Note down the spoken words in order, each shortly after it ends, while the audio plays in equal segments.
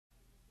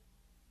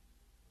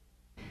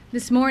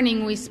This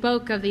morning we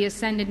spoke of the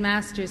Ascended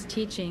Master's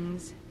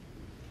teachings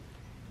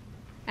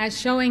as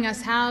showing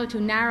us how to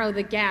narrow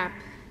the gap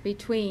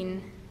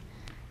between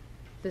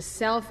the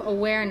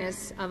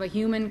self-awareness of a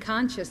human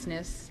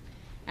consciousness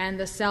and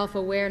the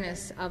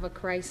self-awareness of a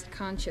Christ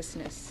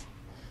consciousness.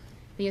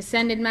 The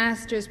Ascended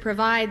Masters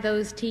provide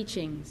those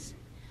teachings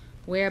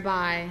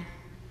whereby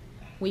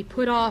we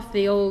put off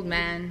the old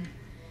man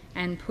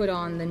and put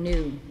on the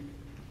new.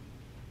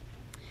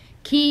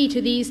 Key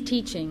to these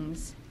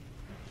teachings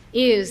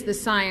is the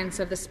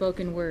science of the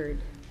spoken word.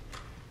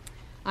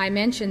 I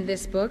mentioned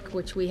this book,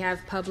 which we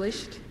have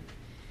published,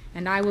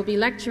 and I will be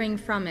lecturing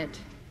from it.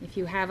 If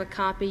you have a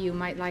copy, you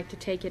might like to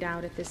take it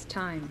out at this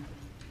time.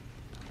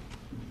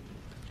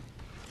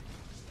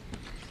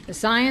 The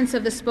science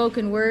of the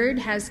spoken word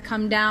has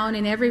come down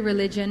in every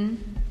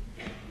religion,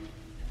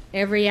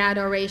 every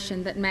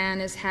adoration that man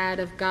has had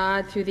of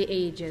God through the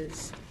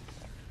ages.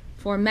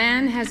 For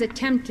man has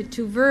attempted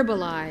to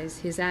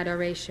verbalize his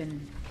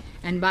adoration,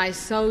 and by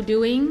so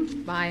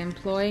doing, by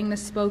employing the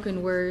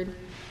spoken word,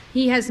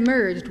 he has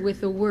merged with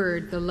the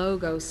Word, the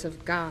Logos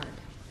of God.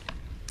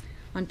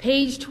 On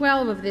page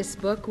 12 of this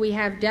book, we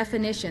have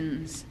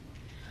definitions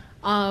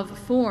of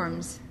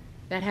forms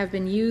that have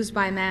been used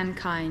by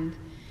mankind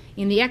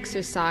in the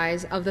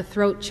exercise of the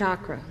throat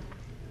chakra.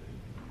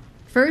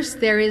 First,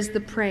 there is the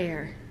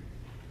prayer.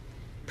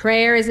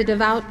 Prayer is a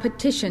devout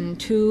petition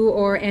to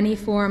or any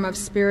form of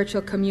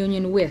spiritual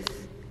communion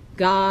with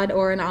God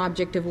or an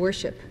object of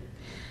worship.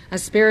 A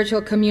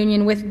spiritual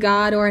communion with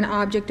God or an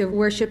object of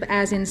worship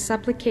as in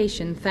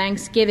supplication,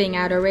 thanksgiving,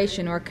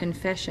 adoration, or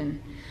confession.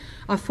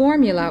 A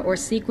formula or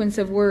sequence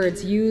of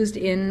words used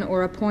in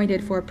or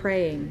appointed for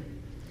praying.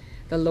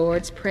 The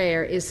Lord's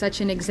Prayer is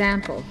such an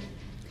example.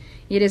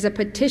 It is a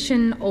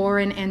petition or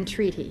an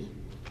entreaty.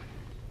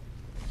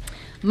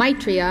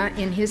 Maitreya,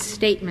 in his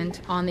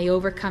statement on the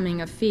overcoming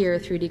of fear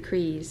through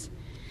decrees,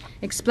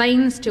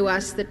 explains to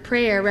us that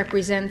prayer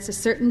represents a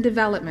certain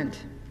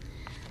development,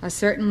 a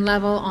certain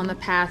level on the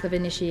path of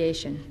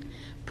initiation.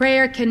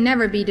 Prayer can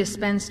never be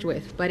dispensed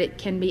with, but it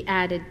can be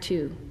added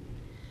to.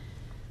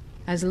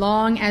 As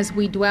long as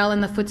we dwell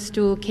in the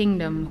footstool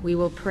kingdom, we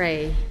will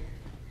pray,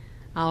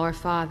 Our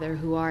Father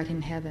who art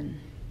in heaven.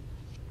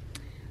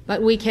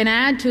 But we can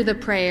add to the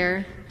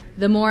prayer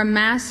the more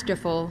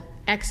masterful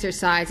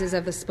exercises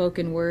of the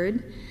spoken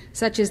word,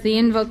 such as the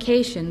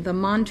invocation, the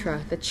mantra,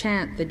 the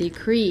chant, the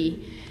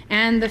decree,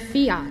 and the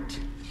fiat,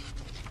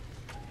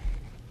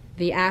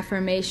 the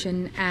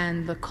affirmation,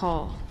 and the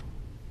call.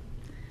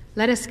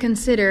 Let us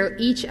consider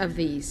each of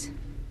these.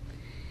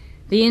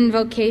 The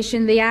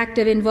invocation, the act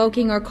of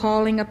invoking or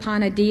calling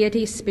upon a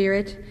deity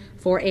spirit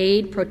for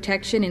aid,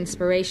 protection,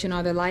 inspiration,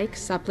 or the like.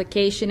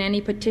 Supplication, any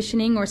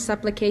petitioning or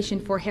supplication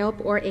for help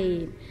or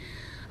aid.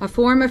 A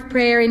form of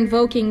prayer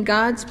invoking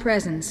God's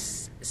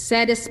presence,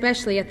 said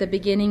especially at the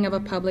beginning of a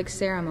public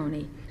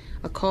ceremony.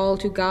 A call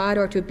to God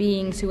or to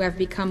beings who have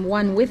become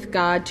one with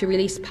God to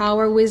release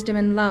power, wisdom,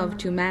 and love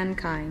to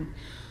mankind,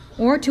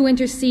 or to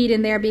intercede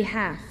in their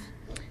behalf.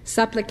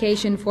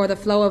 Supplication for the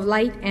flow of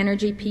light,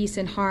 energy, peace,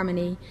 and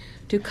harmony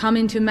to come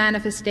into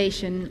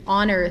manifestation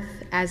on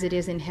earth as it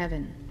is in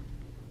heaven.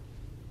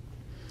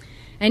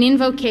 An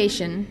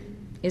invocation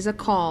is a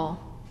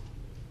call.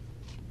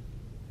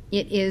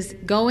 It is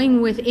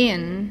going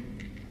within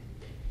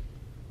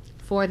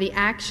for the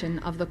action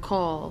of the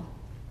call.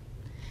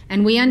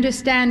 And we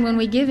understand when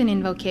we give an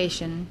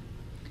invocation,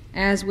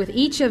 as with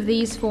each of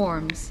these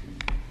forms,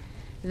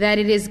 that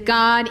it is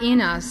God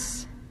in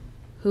us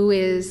who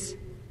is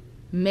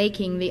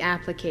making the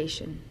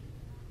application.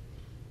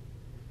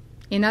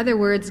 In other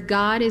words,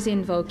 God is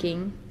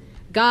invoking,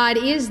 God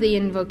is the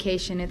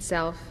invocation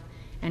itself,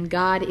 and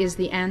God is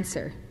the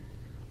answer,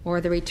 or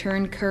the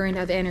return current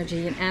of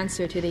energy in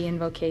answer to the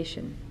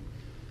invocation.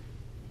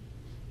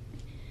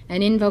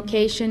 An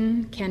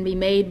invocation can be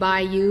made by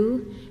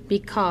you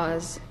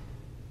because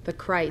the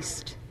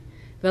Christ,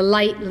 the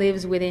light,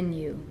 lives within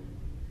you.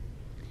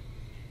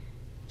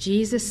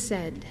 Jesus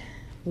said,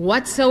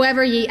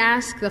 "Whatsoever ye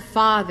ask the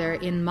Father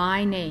in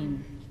my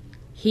name,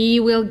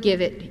 he will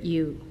give it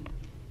you."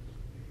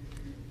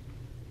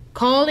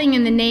 Calling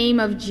in the name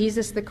of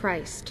Jesus the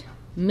Christ,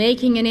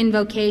 making an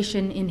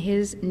invocation in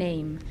his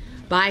name,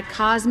 by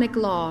cosmic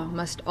law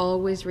must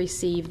always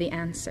receive the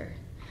answer.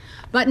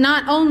 But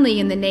not only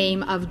in the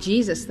name of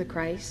Jesus the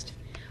Christ,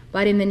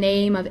 but in the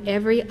name of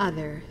every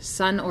other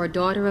son or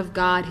daughter of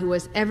God who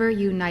was ever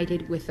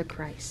united with the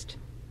Christ.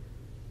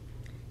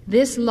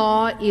 This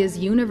law is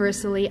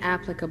universally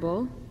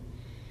applicable,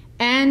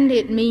 and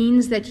it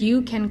means that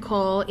you can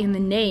call in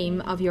the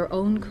name of your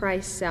own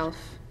Christ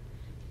self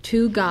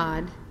to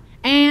God,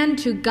 and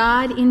to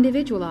God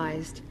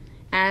individualized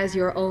as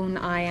your own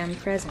I Am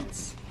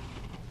presence.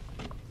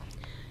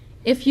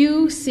 If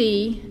you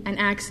see an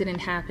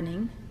accident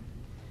happening,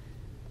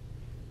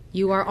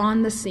 you are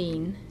on the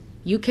scene,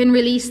 you can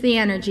release the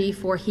energy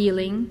for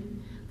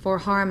healing, for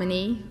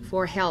harmony,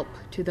 for help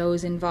to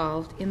those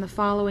involved in the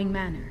following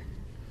manner.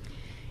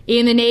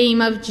 In the name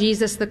of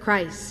Jesus the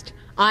Christ,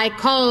 I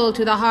call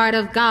to the heart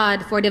of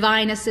God for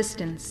divine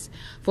assistance,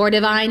 for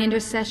divine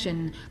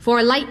intercession,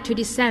 for light to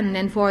descend,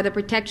 and for the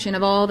protection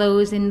of all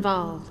those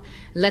involved.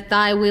 Let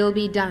thy will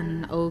be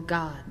done, O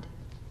God.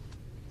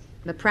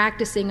 The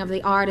practicing of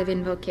the art of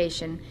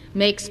invocation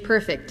makes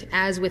perfect,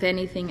 as with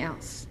anything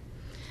else.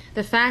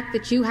 The fact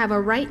that you have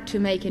a right to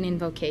make an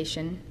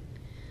invocation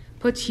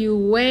puts you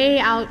way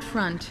out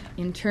front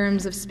in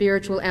terms of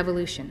spiritual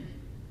evolution.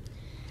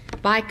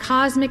 By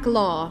cosmic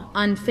law,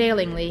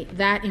 unfailingly,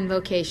 that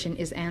invocation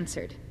is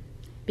answered,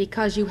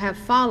 because you have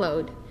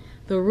followed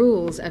the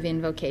rules of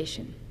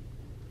invocation.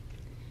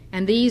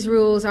 And these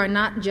rules are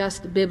not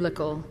just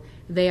biblical,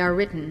 they are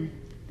written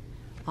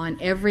on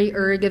every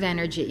erg of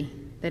energy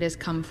that has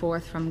come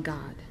forth from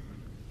God.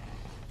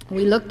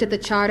 We looked at the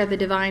chart of the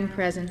divine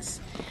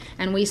presence,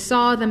 and we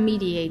saw the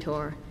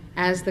mediator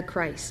as the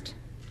Christ.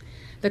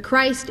 The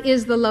Christ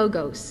is the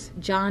Logos.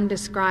 John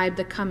described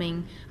the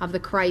coming of the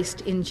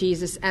Christ in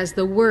Jesus as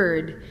the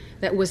Word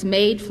that was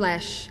made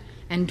flesh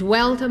and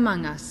dwelt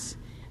among us,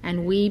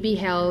 and we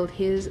beheld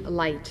his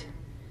light,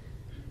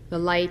 the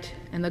light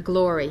and the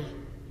glory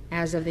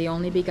as of the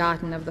only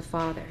begotten of the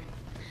Father.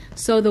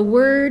 So the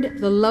Word,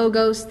 the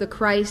Logos, the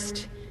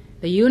Christ,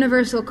 the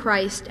universal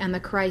Christ, and the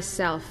Christ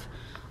self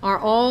are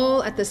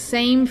all at the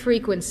same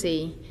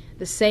frequency,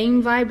 the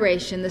same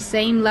vibration, the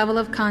same level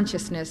of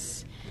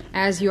consciousness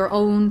as your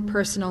own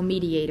personal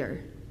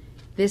mediator.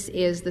 This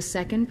is the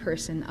second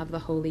person of the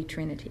Holy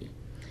Trinity.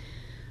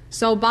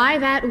 So by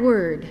that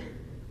Word,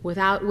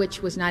 without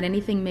which was not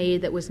anything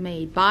made that was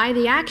made, by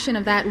the action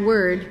of that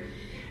Word,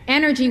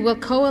 energy will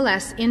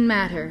coalesce in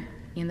matter,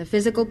 in the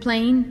physical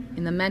plane,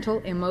 in the mental,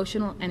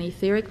 emotional, and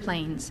etheric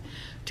planes,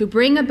 to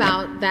bring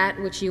about that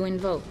which you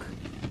invoke.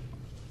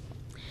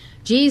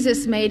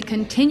 Jesus made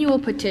continual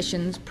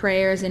petitions,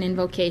 prayers, and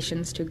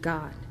invocations to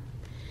God.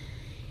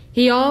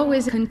 He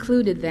always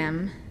concluded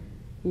them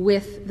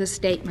with the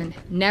statement,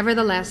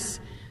 "Nevertheless,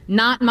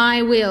 not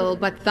my will,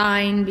 but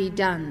thine be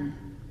done."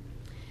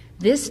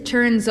 This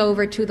turns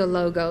over to the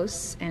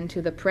Logos and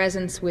to the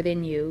presence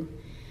within you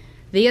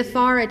the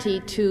authority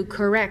to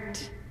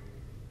correct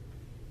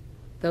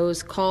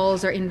those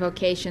calls or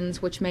invocations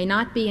which may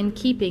not be in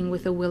keeping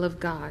with the will of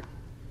God.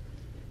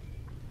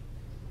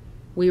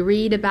 We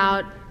read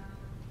about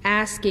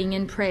asking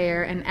in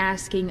prayer and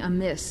asking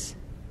amiss,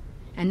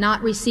 and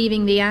not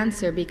receiving the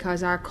answer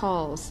because our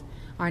calls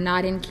are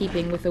not in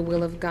keeping with the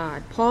will of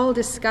God. Paul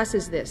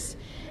discusses this.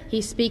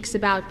 He speaks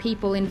about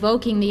people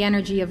invoking the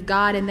energy of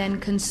God and then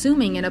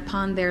consuming it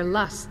upon their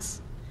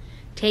lusts,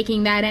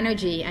 taking that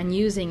energy and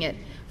using it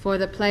for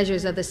the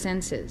pleasures of the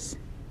senses.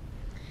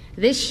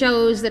 This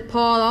shows that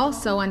Paul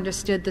also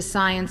understood the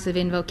science of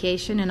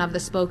invocation and of the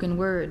spoken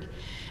word,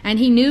 and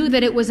he knew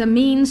that it was a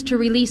means to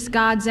release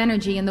God's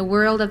energy in the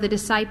world of the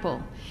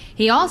disciple.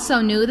 He also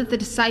knew that the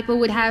disciple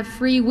would have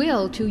free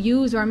will to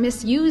use or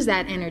misuse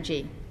that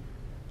energy.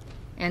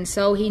 And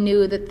so he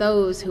knew that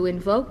those who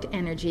invoked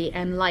energy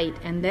and light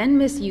and then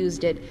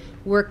misused it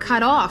were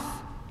cut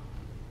off,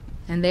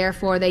 and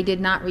therefore they did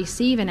not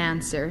receive an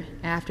answer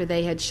after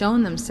they had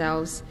shown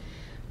themselves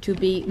to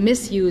be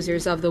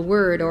misusers of the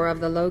word or of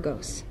the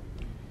Logos.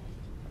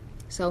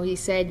 So he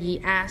said,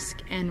 "Ye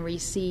ask and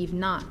receive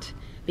not,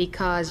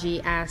 because ye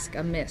ask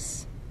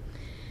amiss."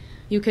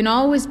 You can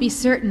always be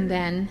certain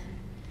then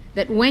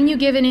that when you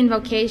give an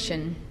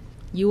invocation,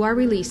 you are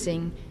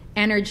releasing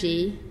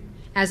energy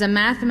as a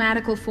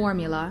mathematical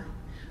formula,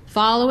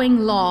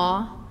 following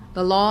law,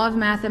 the law of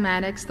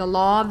mathematics, the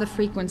law of the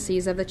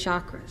frequencies of the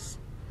chakras.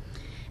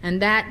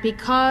 And that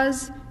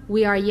because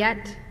we are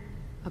yet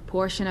a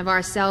portion of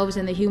ourselves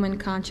in the human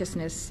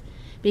consciousness,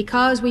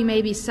 because we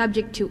may be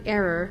subject to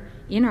error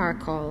in our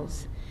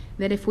calls,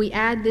 that if we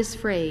add this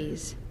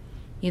phrase,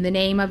 "In the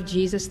name of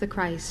Jesus the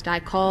Christ, I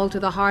call to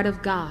the heart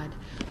of God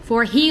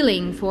for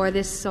healing for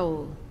this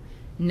soul.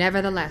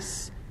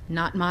 Nevertheless,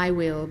 not my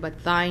will,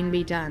 but thine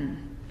be done,"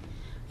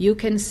 you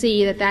can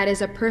see that that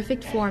is a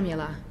perfect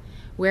formula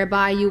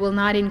whereby you will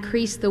not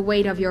increase the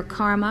weight of your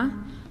karma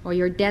or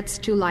your debts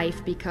to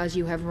life because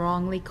you have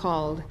wrongly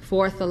called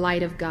forth the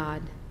light of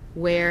God,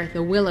 where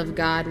the will of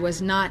God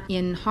was not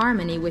in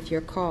harmony with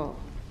your call.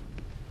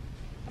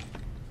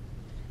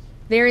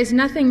 There is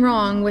nothing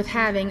wrong with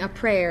having a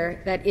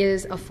prayer that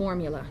is a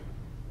formula.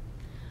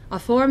 A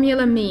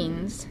formula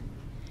means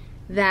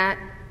that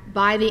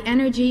by the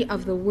energy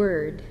of the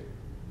word,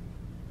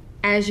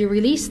 as you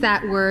release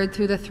that word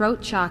through the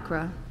throat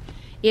chakra,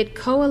 it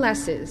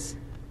coalesces.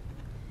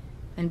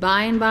 And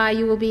by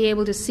you will be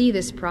able to see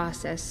this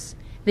process.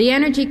 The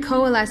energy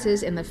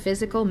coalesces in the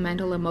physical,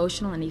 mental,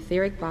 emotional, and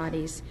etheric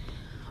bodies,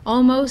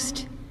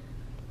 almost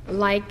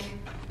like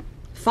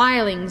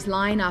filings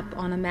line up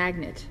on a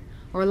magnet,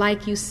 or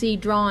like you see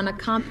drawn a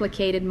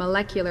complicated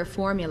molecular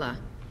formula,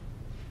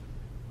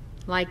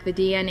 like the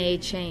DNA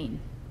chain.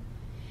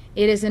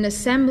 It is an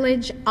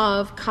assemblage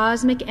of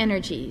cosmic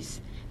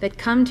energies that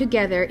come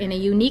together in a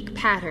unique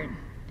pattern.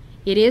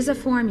 It is a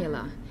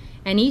formula,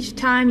 and each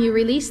time you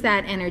release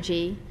that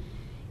energy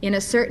in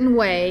a certain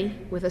way,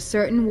 with a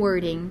certain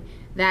wording,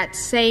 that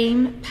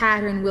same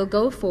pattern will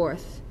go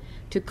forth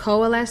to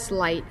coalesce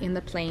light in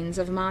the plains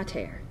of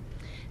mater.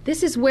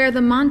 This is where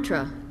the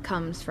mantra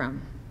comes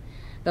from.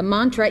 The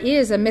mantra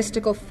is a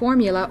mystical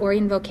formula or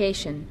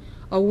invocation,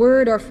 a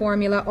word or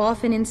formula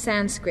often in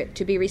Sanskrit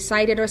to be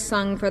recited or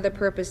sung for the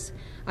purpose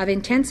of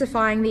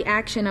intensifying the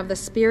action of the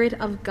Spirit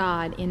of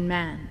God in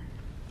man.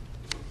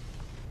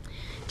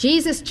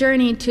 Jesus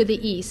journeyed to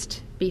the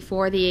east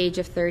before the age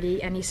of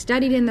 30, and he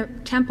studied in the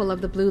temple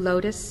of the Blue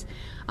Lotus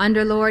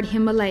under Lord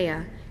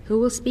Himalaya, who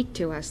will speak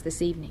to us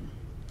this evening.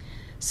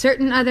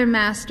 Certain other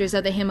masters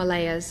of the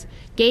Himalayas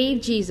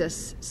gave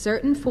Jesus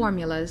certain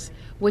formulas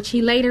which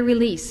he later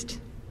released.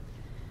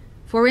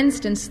 For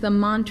instance, the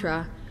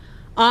mantra,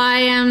 "I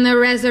am the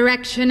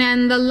resurrection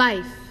and the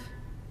life."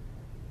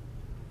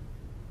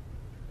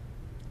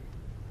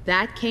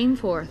 That came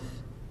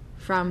forth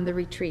from the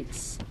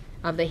retreats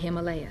of the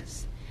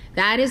Himalayas.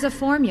 That is a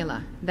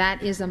formula.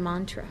 That is a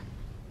mantra.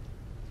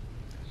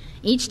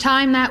 Each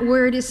time that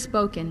word is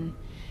spoken,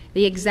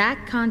 the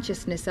exact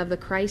consciousness of the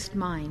Christ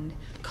mind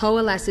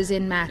coalesces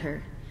in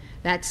matter,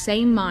 that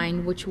same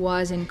mind which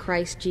was in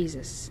Christ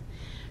Jesus.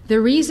 The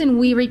reason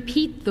we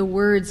repeat the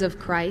words of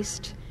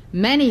Christ,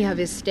 many of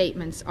his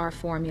statements are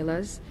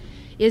formulas,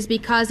 is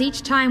because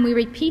each time we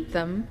repeat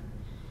them,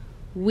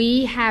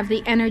 we have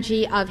the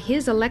energy of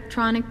his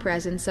electronic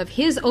presence, of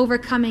his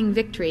overcoming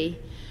victory,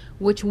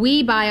 which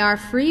we by our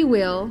free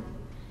will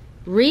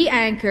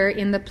re-anchor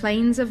in the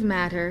planes of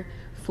matter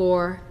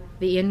for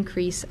the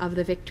increase of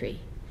the victory,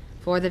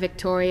 for the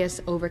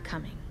victorious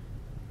overcoming.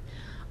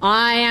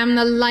 I am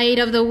the light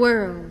of the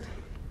world.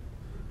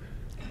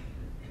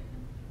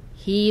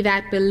 He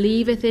that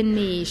believeth in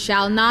me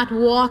shall not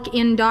walk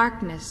in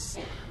darkness,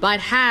 but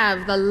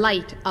have the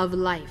light of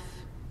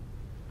life.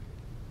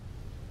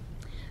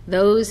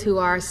 Those who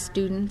are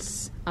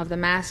students of the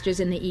masters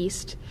in the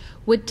East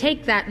would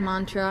take that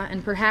mantra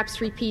and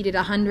perhaps repeat it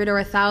 100 or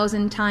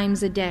 1,000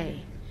 times a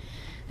day.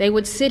 They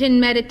would sit in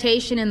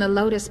meditation in the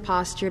lotus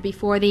posture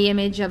before the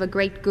image of a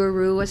great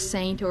guru, a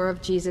saint, or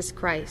of Jesus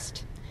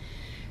Christ.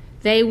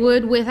 They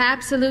would, with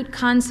absolute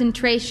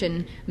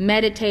concentration,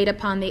 meditate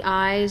upon the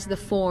eyes, the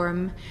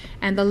form,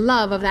 and the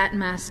love of that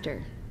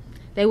master.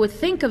 They would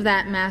think of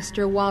that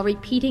master while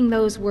repeating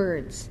those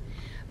words.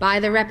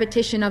 By the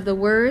repetition of the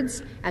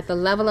words at the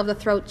level of the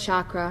throat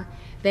chakra,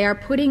 they are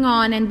putting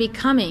on and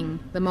becoming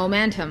the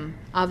momentum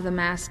of the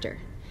master.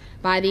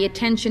 By the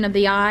attention of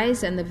the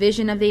eyes and the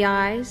vision of the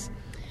eyes,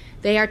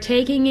 they are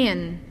taking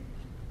in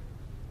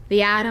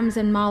the atoms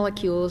and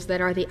molecules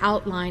that are the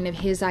outline of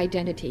his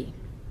identity.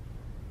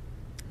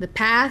 The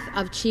path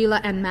of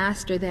Chela and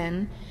Master,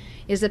 then,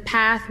 is a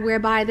path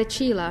whereby the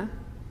Chela,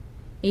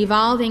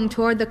 evolving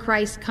toward the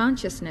Christ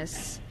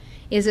consciousness,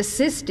 is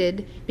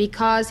assisted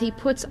because he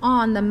puts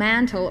on the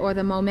mantle or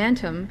the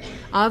momentum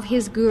of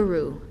his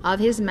guru, of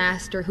his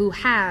master, who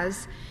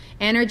has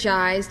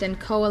energized and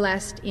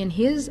coalesced in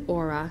his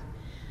aura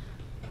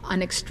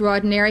an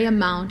extraordinary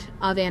amount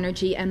of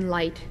energy and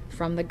light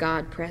from the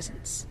God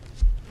presence.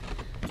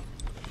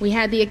 We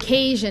had the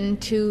occasion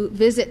to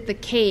visit the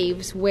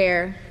caves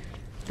where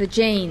the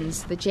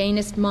Jains, the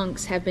Jainist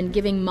monks, have been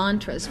giving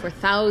mantras for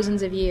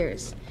thousands of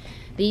years.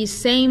 These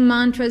same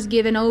mantras,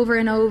 given over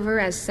and over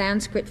as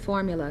Sanskrit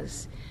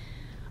formulas,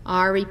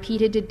 are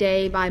repeated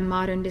today by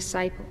modern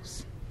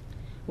disciples.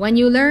 When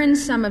you learn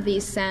some of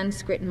these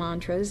Sanskrit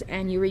mantras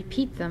and you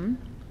repeat them,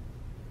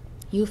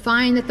 you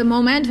find that the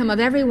momentum of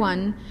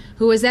everyone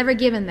who has ever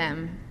given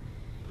them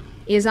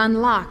is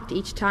unlocked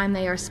each time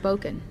they are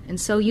spoken. And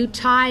so you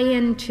tie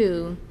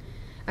into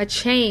a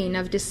chain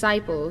of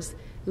disciples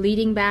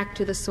leading back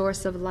to the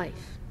source of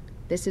life.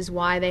 This is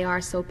why they are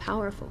so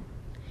powerful.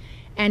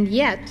 And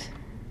yet,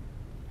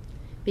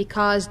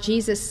 because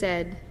Jesus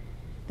said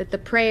that the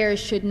prayers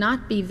should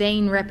not be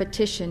vain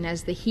repetition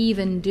as the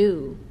heathen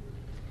do,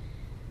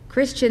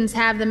 Christians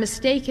have the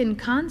mistaken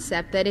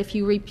concept that if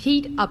you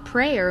repeat a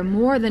prayer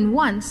more than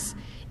once,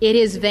 it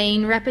is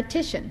vain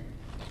repetition.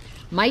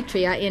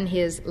 Maitreya, in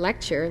his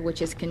lecture,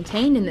 which is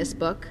contained in this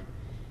book,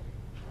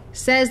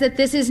 says that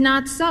this is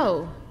not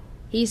so.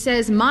 He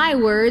says, my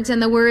words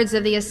and the words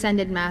of the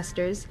ascended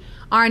masters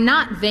are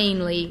not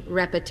vainly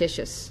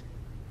repetitious,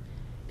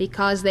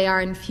 because they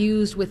are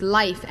infused with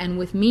life and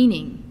with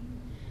meaning.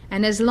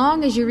 And as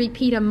long as you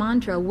repeat a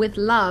mantra with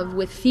love,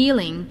 with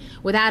feeling,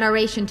 with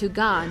adoration to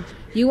God,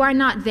 you are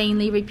not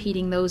vainly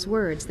repeating those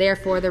words.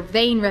 Therefore, the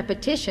vain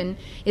repetition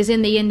is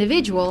in the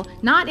individual,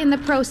 not in the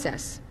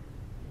process.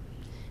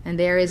 And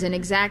there is an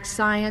exact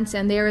science,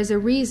 and there is a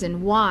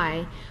reason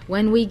why,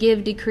 when we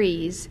give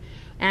decrees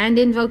and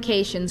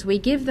invocations, we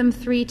give them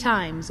 3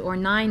 times or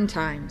 9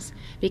 times,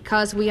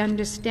 because we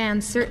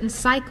understand certain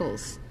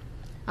cycles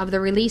of the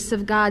release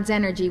of God's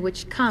energy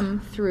which come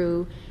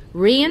through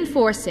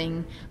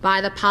reinforcing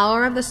by the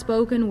power of the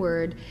spoken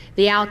word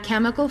the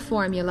alchemical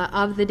formula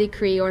of the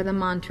decree or the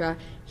mantra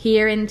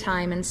here in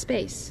time and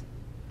space.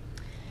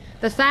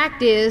 The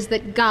fact is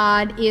that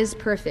God is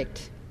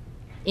perfect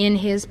in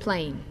his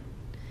plane,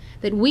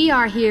 that we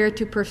are here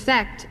to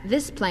perfect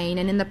this plane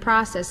and in the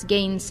process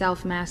gain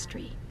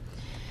self-mastery.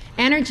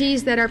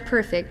 Energies that are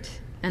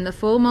perfect and the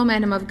full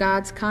momentum of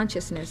God's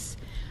consciousness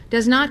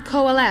does not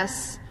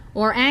coalesce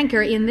or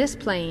anchor in this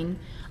plane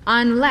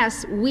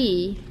unless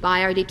we,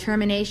 by our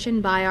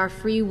determination, by our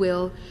free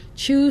will,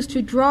 choose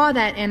to draw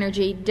that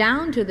energy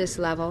down to this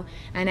level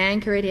and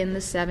anchor it in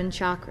the 7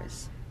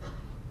 chakras.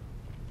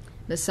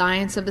 The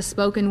science of the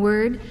spoken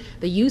word,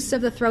 the use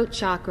of the throat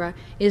chakra,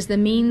 is the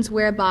means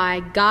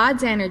whereby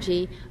God's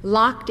energy,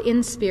 locked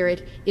in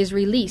spirit, is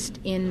released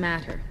in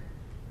matter.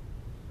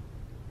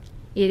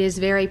 It is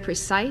very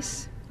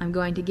precise. I'm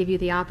going to give you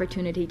the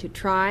opportunity to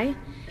try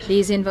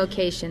these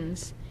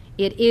invocations.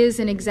 It is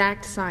an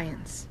exact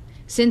science.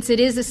 Since it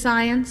is a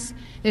science,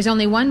 there's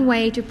only one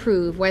way to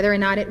prove whether or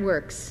not it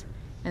works,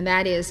 and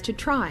that is to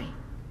try.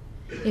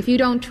 If you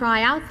don't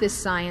try out this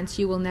science,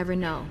 you will never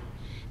know,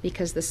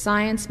 because the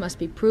science must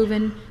be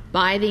proven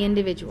by the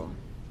individual.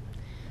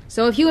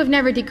 So if you have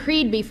never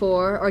decreed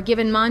before or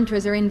given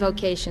mantras or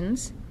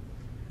invocations,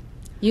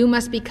 you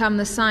must become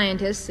the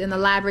scientist in the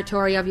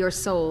laboratory of your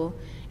soul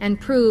and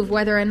prove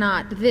whether or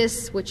not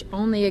this, which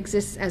only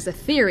exists as a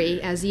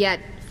theory as yet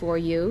for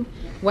you,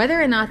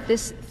 whether or not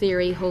this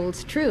theory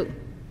holds true.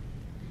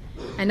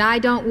 And I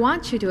don't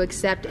want you to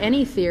accept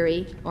any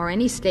theory or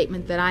any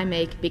statement that I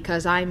make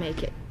because I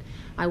make it.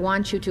 I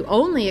want you to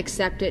only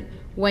accept it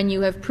when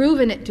you have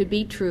proven it to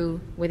be true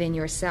within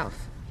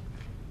yourself.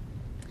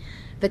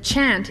 The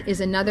chant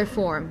is another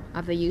form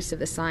of the use of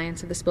the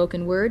science of the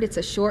spoken word. It's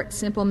a short,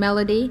 simple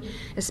melody,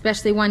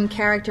 especially one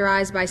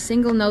characterized by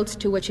single notes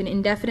to which an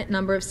indefinite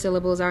number of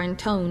syllables are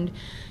intoned,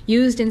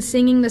 used in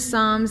singing the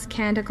psalms,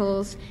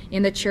 canticles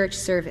in the church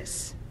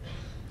service.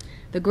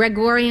 The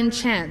Gregorian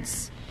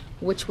chants,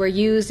 which were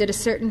used at a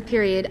certain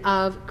period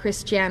of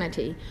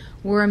Christianity,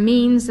 were a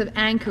means of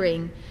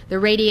anchoring the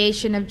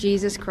radiation of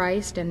Jesus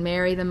Christ and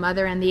Mary the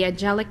Mother and the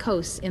angelic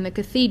hosts in the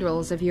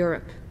cathedrals of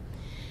Europe.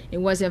 It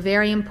was a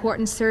very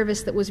important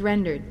service that was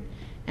rendered,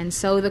 and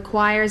so the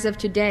choirs of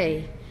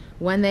today,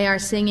 when they are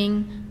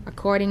singing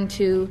according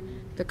to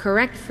the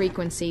correct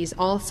frequencies,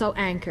 also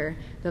anchor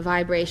the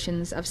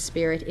vibrations of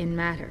spirit in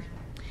matter.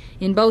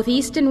 In both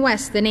East and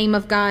West, the name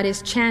of God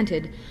is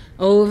chanted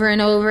over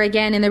and over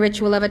again in the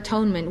ritual of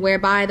atonement,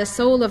 whereby the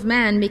soul of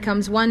man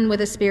becomes one with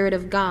the Spirit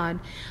of God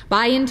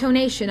by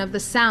intonation of the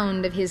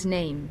sound of his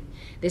name.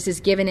 This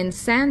is given in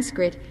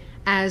Sanskrit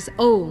as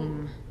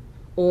Om,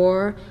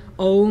 or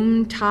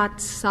Om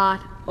Tat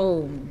Sat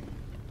Om.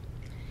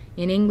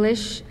 In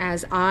English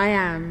as I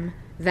am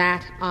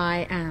that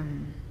I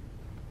am.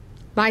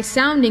 By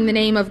sounding the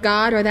name of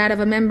God or that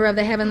of a member of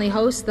the heavenly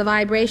host, the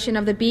vibration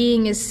of the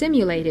being is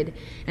simulated,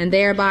 and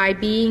thereby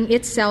being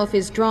itself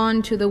is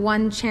drawn to the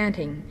one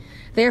chanting.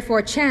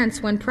 Therefore,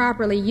 chants, when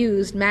properly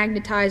used,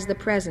 magnetize the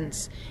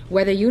presence,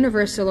 whether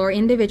universal or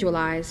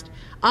individualized,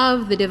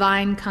 of the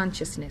divine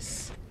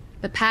consciousness.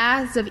 The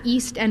paths of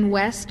East and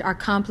West are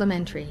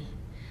complementary.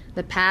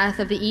 The path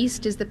of the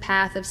East is the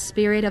path of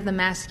spirit of the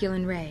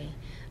masculine ray.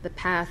 The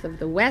path of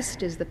the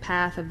West is the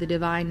path of the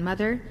Divine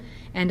Mother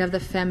and of the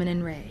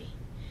feminine ray.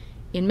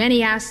 In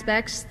many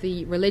aspects,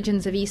 the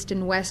religions of East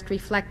and West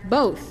reflect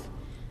both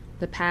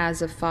the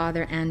paths of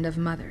Father and of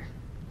Mother.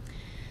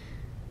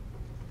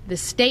 The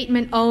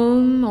statement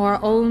Om,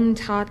 or Om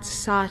Tat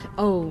Sat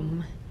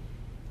Om,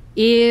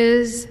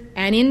 is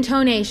an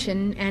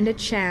intonation and a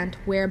chant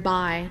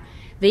whereby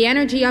the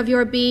energy of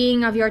your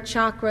being, of your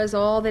chakras,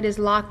 all that is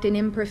locked in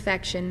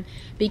imperfection,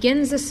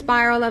 begins the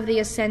spiral of the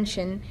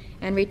ascension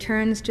and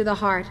returns to the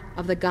heart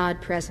of the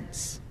God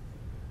presence.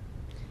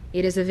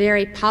 It is a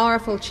very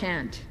powerful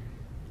chant,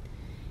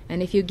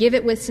 and if you give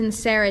it with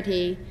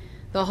sincerity,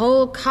 the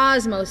whole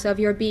cosmos of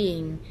your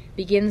being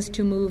begins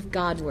to move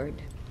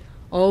Godward.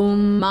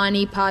 Om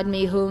Mani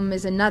Padme Hum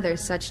is another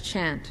such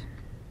chant.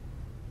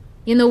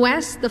 In the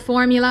West, the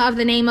formula of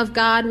the name of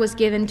God was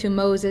given to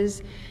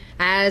Moses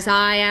as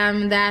I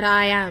am that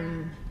I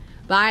am.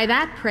 By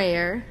that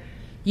prayer,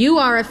 you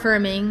are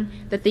affirming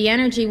that the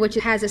energy which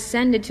has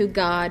ascended to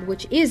God,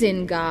 which is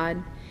in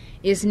God,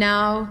 is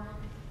now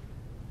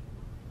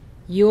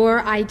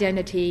your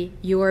identity,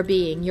 your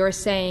being. You're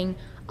saying,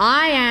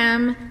 I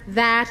am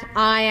that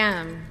I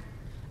am.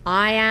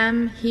 I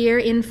am here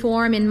in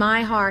form in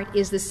my heart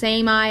is the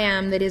same I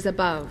am that is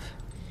above.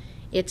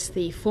 It's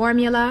the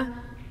formula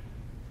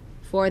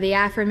for the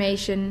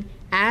affirmation,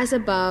 as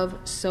above,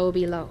 so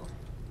below.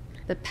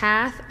 The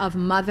path of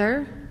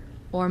mother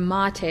or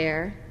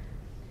mater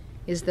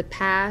is the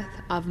path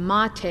of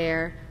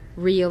mater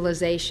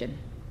realization.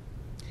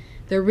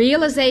 The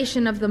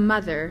realization of the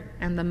mother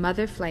and the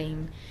mother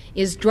flame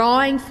is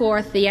drawing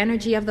forth the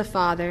energy of the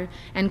Father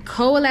and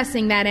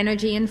coalescing that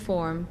energy in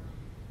form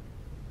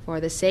for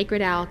the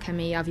sacred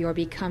alchemy of your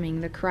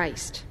becoming the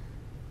Christ.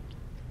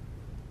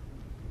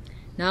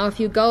 Now, if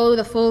you go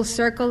the full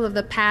circle of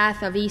the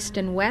path of East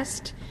and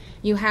West,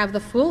 you have the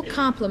full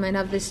complement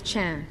of this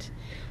chant.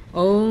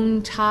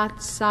 Om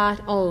Tat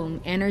Sat Om,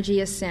 energy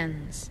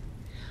ascends.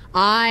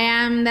 I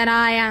am that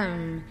I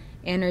am,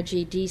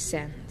 energy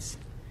descends.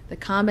 The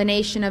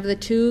combination of the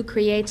two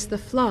creates the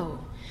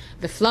flow.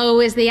 The flow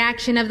is the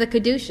action of the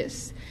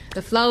caduceus.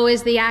 The flow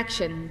is the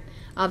action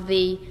of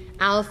the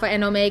Alpha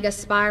and Omega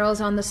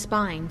spirals on the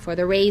spine for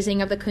the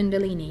raising of the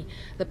Kundalini,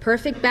 the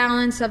perfect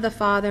balance of the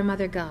Father,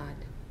 Mother, God.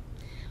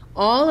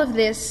 All of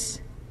this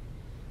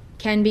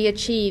can be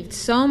achieved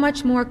so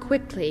much more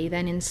quickly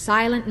than in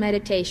silent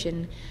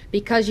meditation,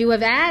 because you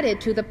have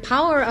added to the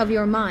power of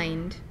your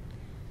mind,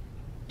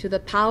 to the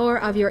power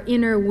of your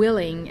inner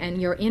willing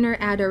and your inner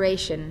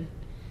adoration,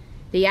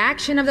 the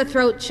action of the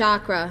throat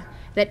chakra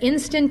that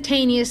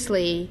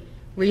instantaneously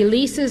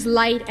releases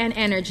light and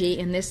energy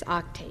in this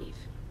octave.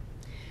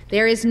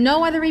 There is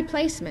no other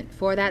replacement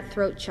for that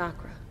throat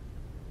chakra.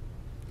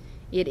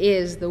 It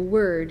is the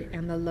Word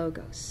and the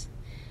Logos.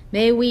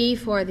 May we,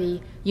 for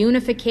the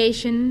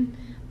unification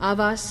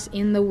of us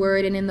in the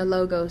Word and in the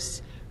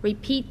Logos,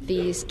 repeat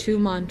these two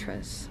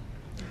mantras.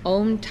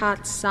 Om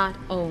Tat Sat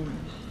Om.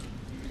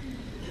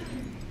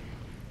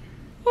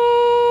 Om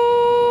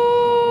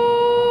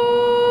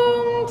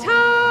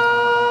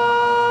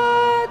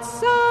Tat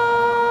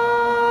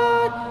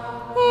Sat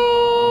Om.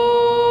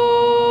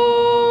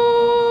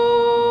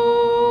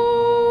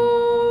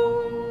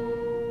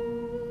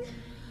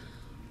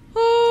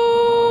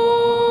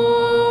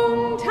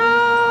 Om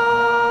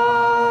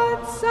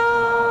Tat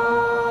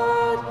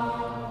Sat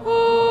Om.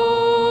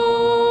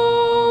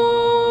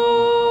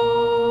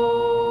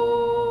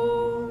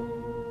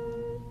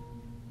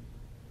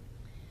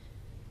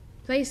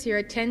 Place your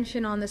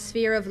attention on the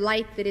sphere of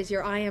light that is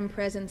your I Am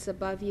presence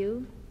above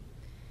you.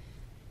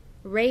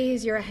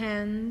 Raise your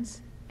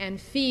hands and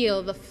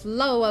feel the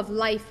flow of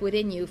life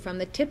within you from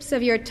the tips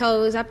of your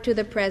toes up to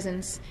the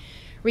presence,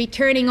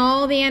 returning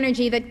all the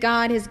energy that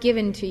God has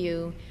given to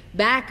you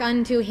back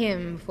unto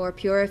Him for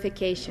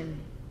purification.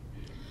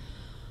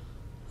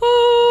 Om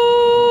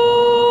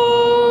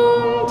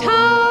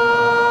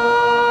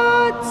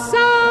Tat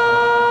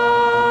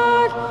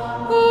Sat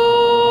Om.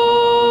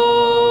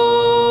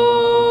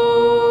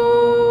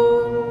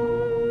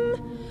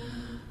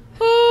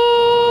 Om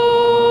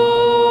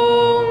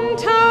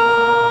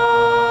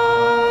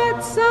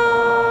Tat Sat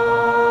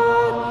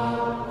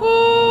Om.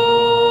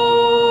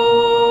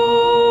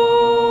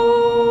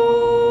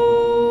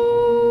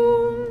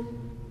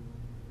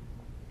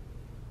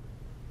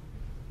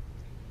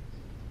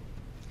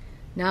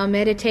 Now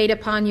meditate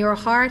upon your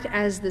heart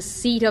as the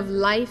seat of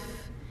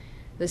life,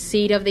 the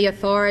seat of the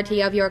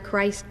authority of your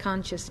Christ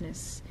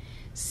consciousness.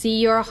 See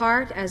your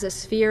heart as a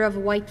sphere of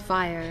white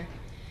fire,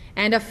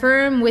 and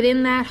affirm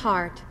within that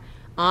heart,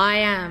 I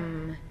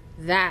am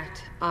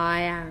that I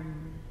am.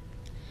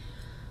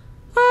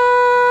 I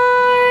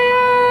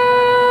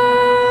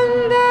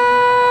am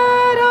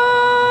that I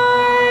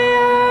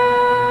am.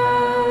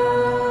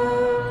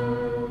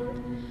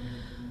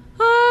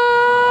 I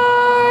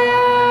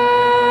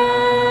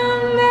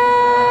am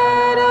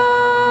that I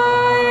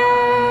am.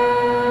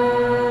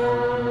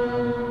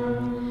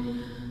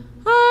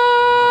 I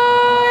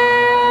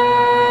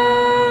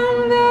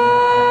am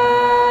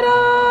that I am.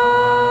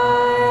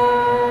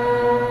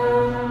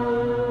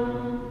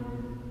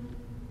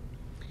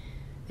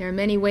 There are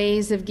many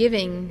ways of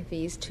giving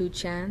these two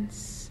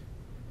chants.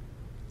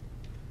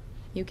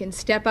 You can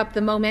step up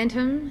the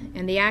momentum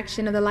and the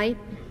action of the light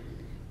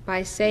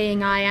by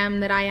saying I am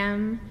that I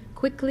am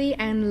quickly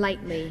and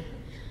lightly.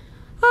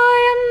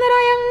 I am that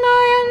I am,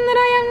 I am that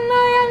I am,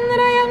 I am that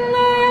I am,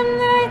 I am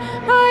that I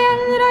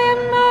am that I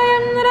am, I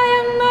am that I am, I am that I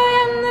am, I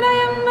am that I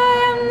am, I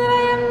am that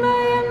I am,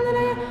 I am that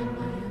I am.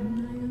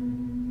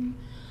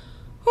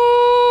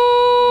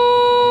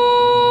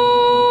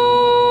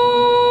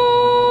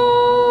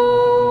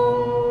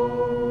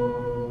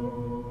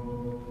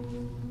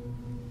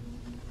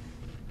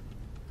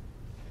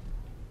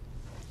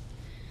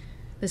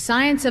 The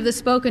science of the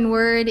spoken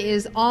word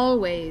is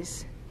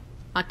always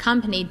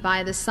accompanied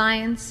by the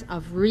science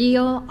of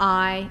real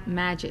eye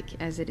magic,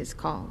 as it is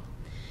called.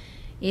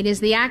 It is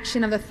the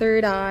action of the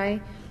third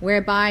eye,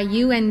 whereby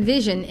you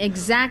envision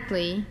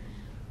exactly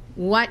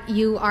what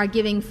you are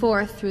giving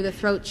forth through the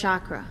throat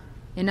chakra.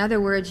 In other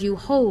words, you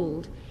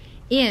hold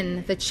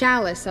in the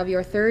chalice of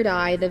your third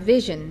eye the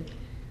vision,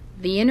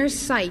 the inner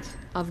sight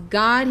of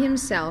God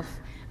Himself,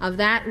 of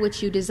that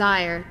which you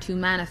desire to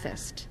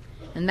manifest,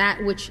 and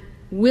that which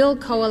will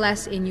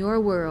coalesce in your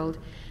world,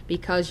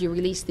 because you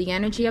release the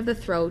energy of the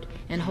throat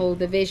and hold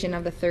the vision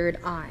of the third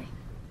eye.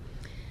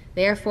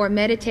 Therefore,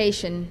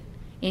 meditation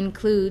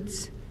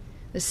includes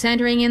the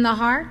centering in the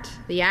heart,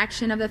 the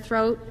action of the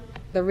throat,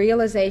 the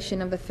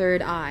realization of the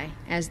third eye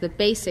as the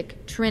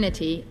basic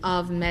trinity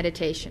of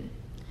meditation.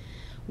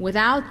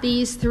 Without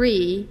these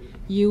three,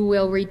 you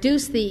will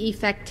reduce the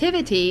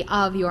effectivity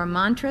of your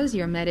mantras,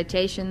 your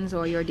meditations,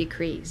 or your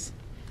decrees.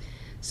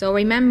 So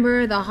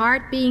remember, the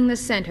heart being the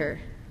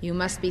center, you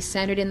must be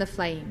centered in the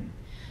flame.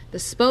 The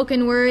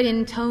spoken word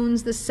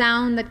intones the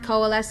sound that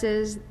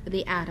coalesces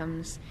the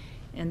atoms,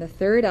 and the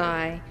third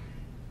eye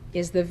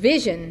is the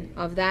vision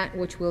of that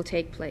which will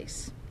take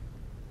place.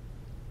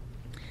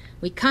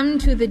 We come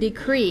to the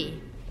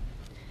decree.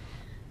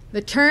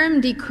 The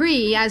term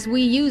decree, as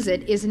we use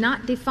it, is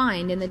not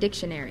defined in the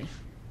dictionary.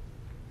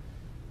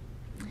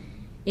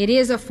 It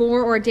is a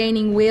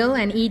foreordaining will,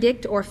 an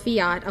edict or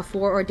fiat, a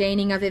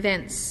foreordaining of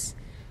events,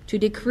 To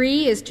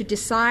decree is to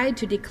decide,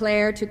 to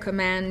declare, to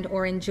command,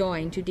 or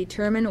enjoin, to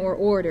determine or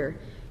order,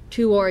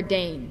 to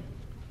ordain.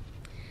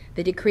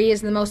 The decree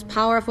is the most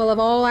powerful of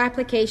all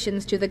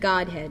applications to the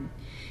Godhead.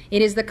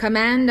 It is the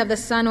command of the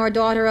son or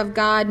daughter of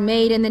God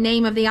made in the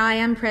name of the I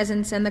Am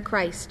Presence and the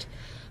Christ,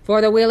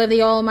 for the will of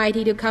the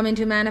Almighty to come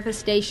into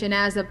manifestation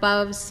as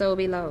above, so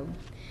below.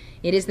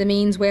 It is the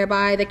means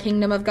whereby the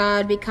kingdom of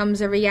God becomes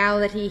a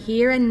reality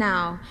here and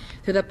now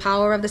through the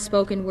power of the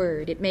spoken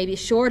word. It may be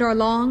short or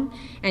long,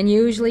 and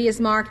usually is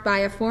marked by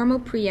a formal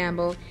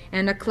preamble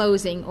and a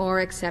closing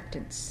or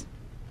acceptance.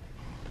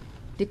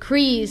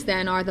 Decrees,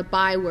 then, are the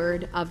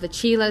byword of the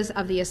chelas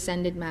of the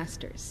ascended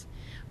masters.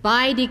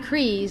 By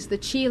decrees, the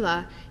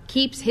chela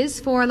keeps his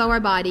four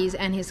lower bodies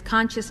and his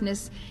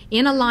consciousness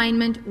in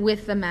alignment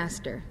with the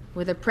master,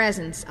 with the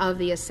presence of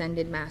the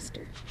ascended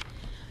master.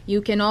 You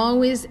can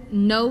always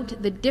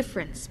note the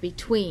difference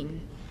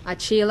between a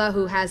chela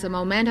who has a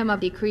momentum of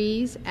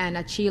decrees and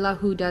a chela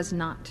who does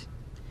not.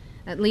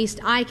 At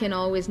least I can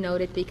always note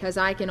it, because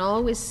I can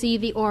always see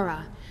the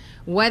aura,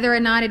 whether or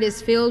not it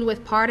is filled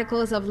with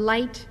particles of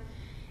light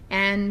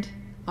and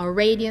a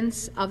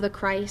radiance of the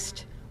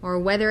Christ, or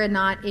whether or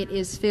not it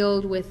is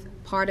filled with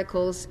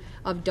particles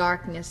of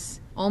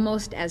darkness,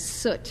 almost as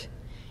soot,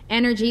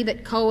 energy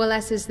that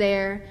coalesces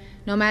there,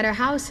 no matter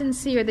how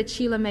sincere the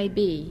chela may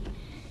be.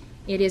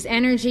 It is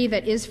energy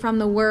that is from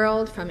the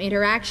world, from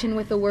interaction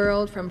with the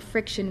world, from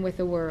friction with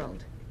the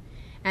world.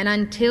 And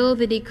until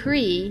the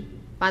decree,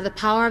 by the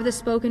power of the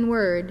spoken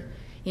word,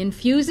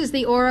 infuses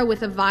the aura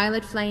with a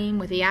violet flame,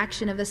 with the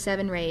action of the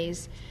seven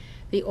rays,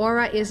 the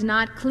aura is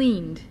not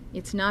cleaned,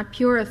 it's not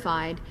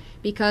purified,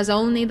 because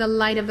only the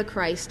light of the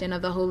Christ and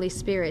of the Holy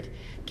Spirit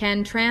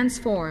can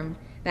transform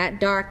that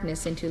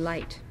darkness into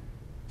light.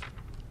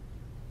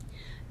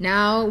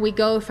 Now we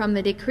go from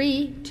the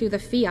decree to the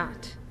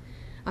fiat.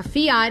 A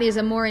fiat is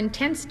a more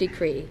intense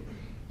decree.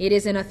 It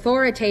is an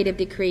authoritative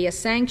decree, a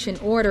sanction,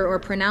 order, or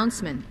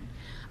pronouncement,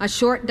 a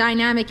short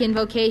dynamic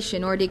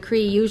invocation or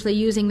decree, usually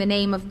using the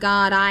name of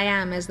God, I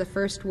Am, as the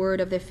first word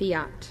of the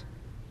fiat.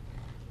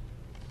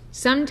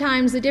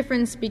 Sometimes the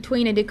difference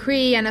between a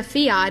decree and a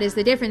fiat is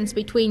the difference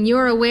between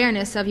your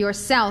awareness of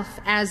yourself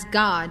as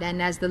God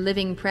and as the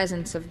living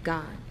presence of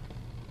God.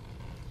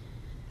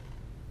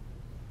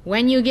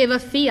 When you give a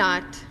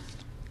fiat,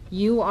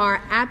 you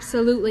are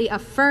absolutely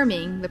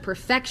affirming the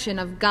perfection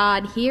of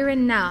God here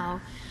and now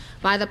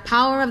by the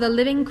power of the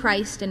living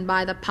Christ and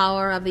by the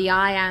power of the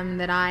I Am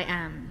that I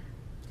am.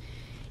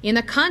 In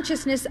the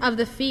consciousness of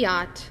the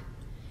fiat,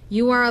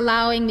 you are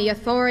allowing the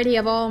authority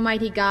of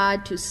Almighty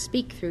God to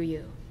speak through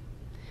you.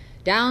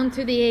 Down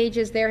through the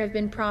ages there have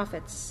been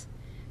prophets,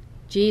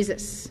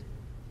 Jesus,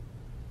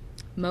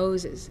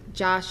 Moses,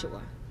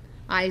 Joshua,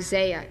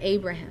 Isaiah,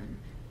 Abraham,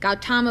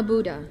 Gautama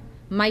Buddha,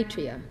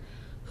 Maitreya,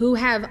 who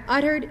have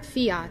uttered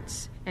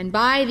fiats, and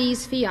by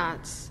these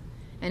fiats,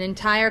 an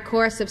entire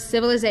course of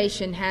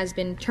civilization has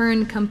been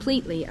turned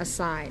completely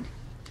aside.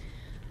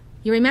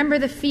 You remember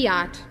the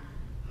fiat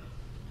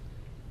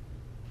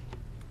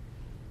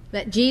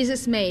that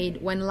Jesus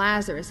made when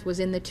Lazarus was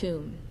in the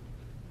tomb.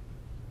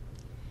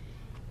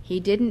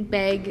 He didn't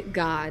beg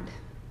God.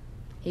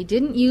 He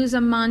didn't use a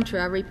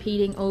mantra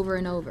repeating over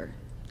and over.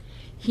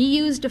 He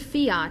used a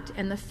fiat,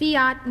 and the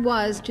fiat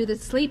was to the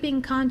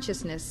sleeping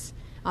consciousness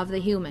of the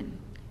human.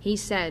 He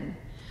said,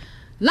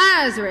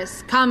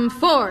 "Lazarus, come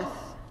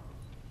forth."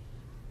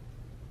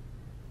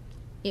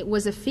 It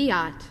was a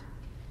fiat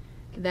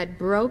that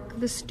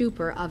broke the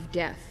stupor of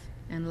death,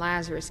 and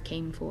Lazarus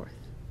came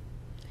forth.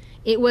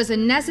 It was a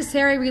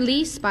necessary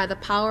release by the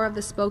power of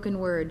the spoken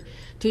word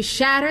to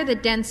shatter the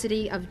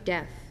density of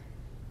death.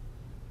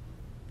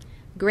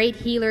 Great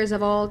healers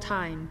of all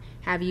time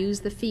have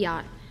used the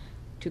fiat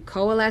to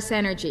coalesce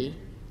energy,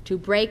 to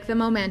break the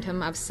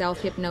momentum of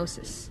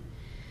self-hypnosis.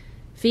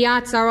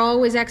 Fiats are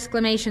always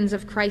exclamations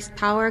of Christ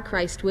power,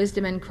 Christ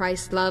wisdom, and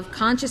Christ love,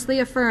 consciously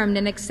affirmed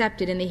and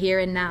accepted in the here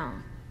and now.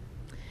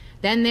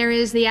 Then there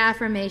is the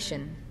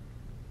affirmation.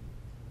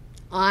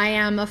 I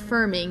am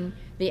affirming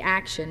the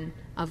action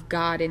of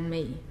God in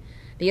me.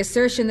 The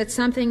assertion that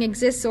something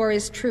exists or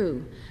is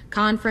true,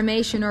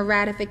 confirmation or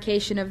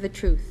ratification of the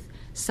truth,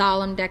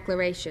 solemn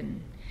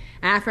declaration.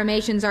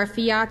 Affirmations are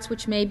fiats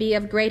which may be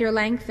of greater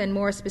length and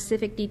more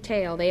specific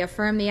detail. They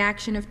affirm the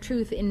action of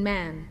truth in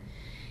man.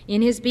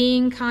 In his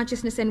being,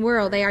 consciousness, and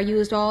world, they are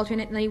used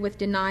alternately with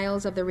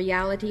denials of the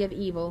reality of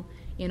evil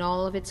in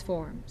all of its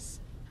forms.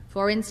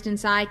 For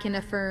instance, I can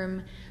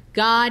affirm,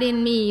 God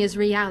in me is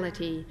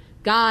reality.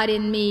 God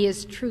in me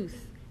is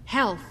truth,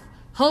 health,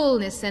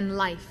 wholeness, and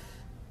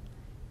life.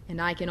 And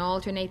I can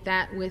alternate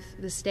that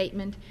with the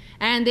statement,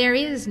 and there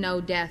is no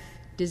death,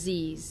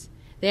 disease.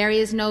 There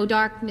is no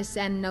darkness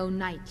and no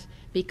night,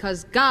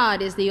 because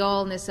God is the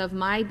allness of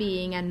my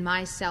being and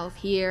myself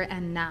here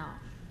and now.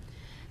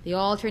 The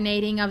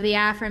alternating of the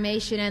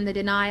affirmation and the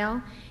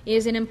denial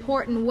is an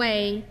important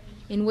way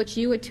in which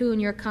you attune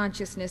your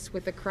consciousness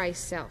with the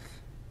Christ self.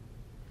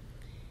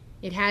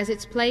 It has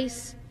its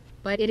place,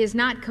 but it is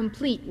not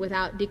complete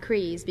without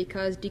decrees,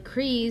 because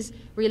decrees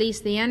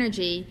release the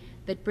energy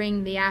that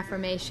bring the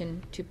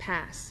affirmation to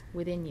pass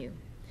within you.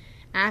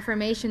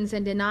 Affirmations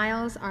and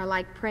denials are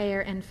like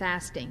prayer and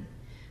fasting.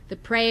 The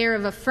prayer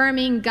of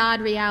affirming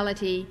God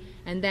reality,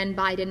 and then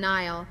by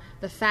denial,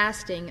 the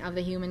fasting of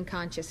the human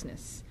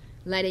consciousness,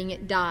 letting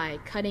it die,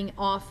 cutting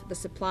off the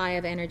supply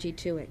of energy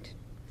to it.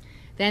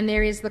 Then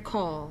there is the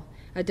call,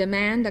 a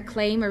demand, a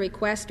claim, a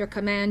request, or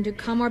command to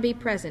come or be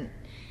present,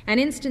 an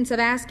instance of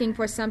asking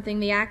for something,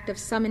 the act of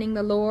summoning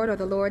the Lord or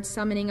the Lord's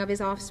summoning of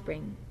his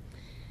offspring.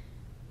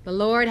 The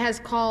Lord has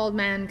called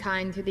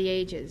mankind through the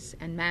ages,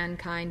 and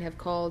mankind have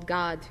called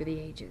God through the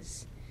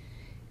ages.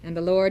 And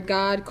the Lord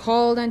God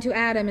called unto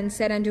Adam and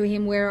said unto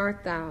him, Where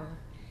art thou?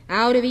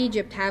 Out of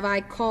Egypt have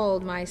I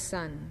called my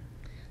son.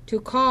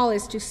 To call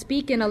is to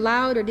speak in a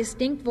loud or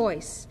distinct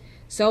voice,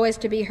 so as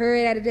to be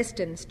heard at a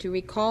distance, to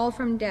recall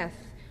from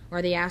death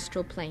or the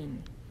astral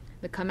plane.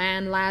 The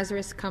command,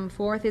 Lazarus, come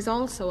forth, is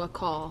also a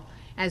call,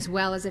 as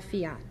well as a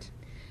fiat.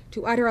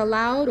 To utter a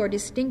loud or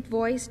distinct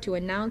voice, to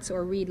announce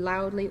or read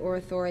loudly or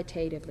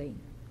authoritatively.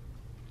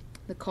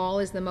 The call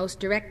is the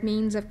most direct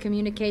means of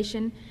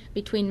communication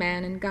between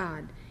man and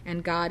God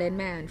and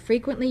man,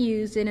 frequently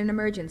used in an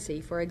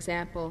emergency. For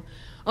example,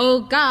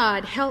 O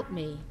God, help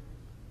me.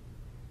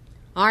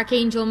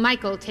 Archangel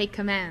Michael, take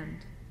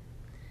command.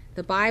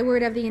 The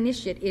byword of the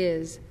initiate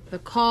is, the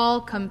call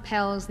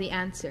compels the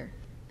answer.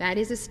 That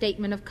is a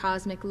statement of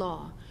cosmic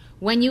law.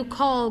 When you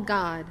call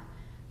God,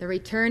 the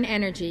return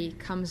energy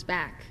comes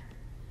back.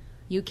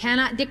 You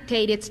cannot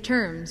dictate its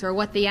terms or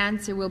what the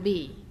answer will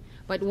be,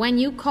 but when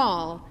you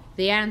call,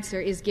 the answer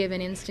is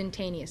given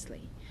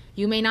instantaneously.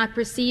 You may not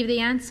perceive the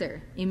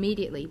answer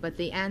immediately, but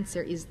the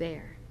answer is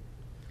there.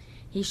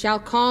 He shall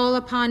call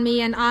upon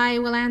me, and I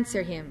will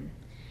answer him.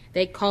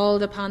 They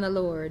called upon the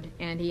Lord,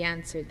 and he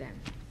answered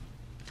them.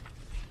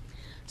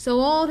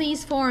 So all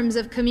these forms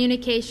of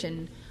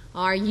communication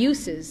are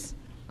uses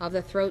of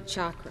the throat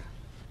chakra.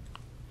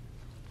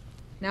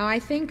 Now, I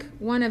think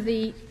one of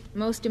the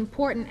most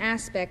important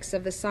aspects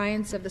of the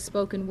science of the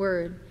spoken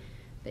word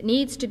that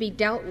needs to be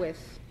dealt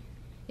with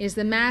is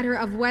the matter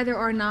of whether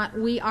or not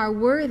we are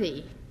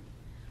worthy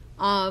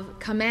of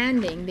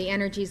commanding the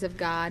energies of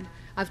God,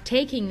 of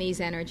taking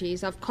these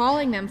energies, of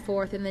calling them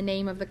forth in the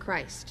name of the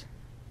Christ.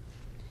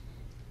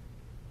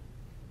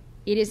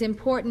 It is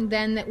important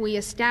then that we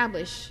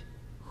establish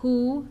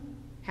who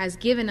has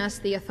given us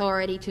the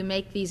authority to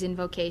make these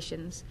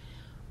invocations.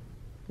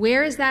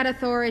 Where is that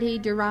authority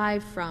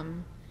derived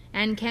from?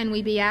 And can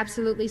we be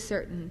absolutely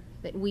certain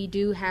that we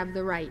do have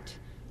the right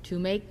to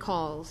make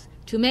calls,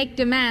 to make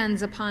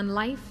demands upon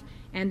life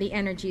and the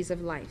energies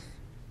of life?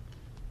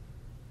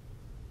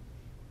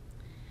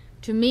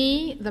 To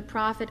me, the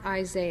prophet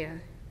Isaiah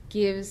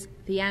gives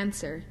the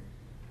answer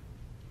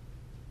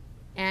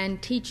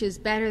and teaches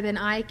better than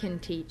I can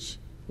teach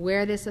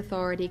where this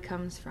authority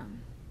comes from.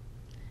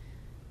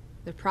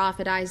 The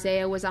prophet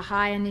Isaiah was a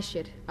high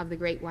initiate of the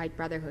Great White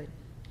Brotherhood.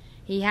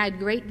 He had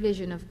great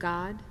vision of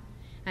God,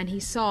 and he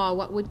saw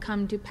what would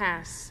come to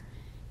pass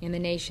in the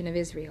nation of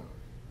Israel.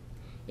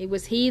 It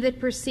was he that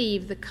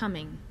perceived the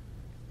coming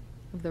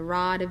of the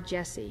rod of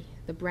Jesse,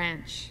 the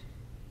branch.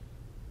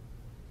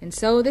 And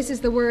so this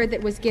is the word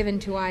that was given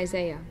to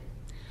Isaiah.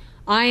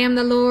 I am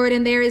the Lord,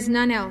 and there is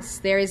none else.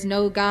 There is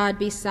no God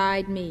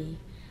beside me.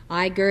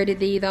 I girded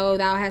thee, though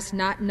thou hast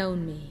not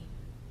known me.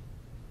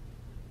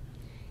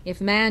 If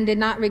man did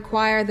not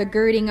require the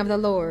girding of the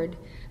Lord,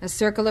 a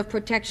circle of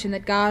protection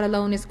that God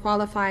alone is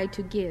qualified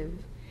to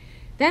give,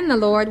 then the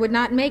Lord would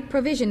not make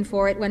provision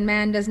for it when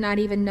man does not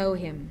even know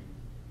him.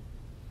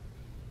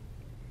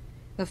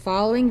 The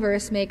following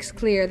verse makes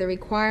clear the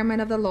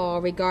requirement of the law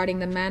regarding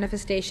the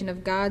manifestation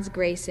of God's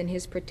grace in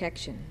his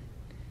protection.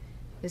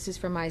 This is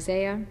from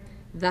Isaiah.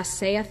 Thus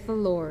saith the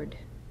Lord.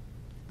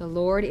 The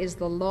Lord is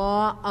the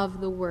law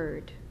of the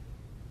word.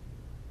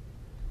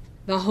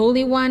 The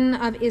Holy One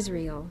of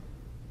Israel,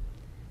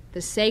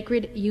 the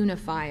sacred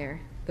unifier,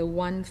 the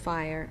one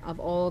fire of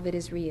all that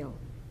is real,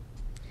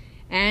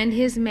 and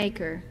his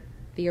maker,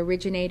 the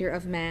originator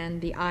of man,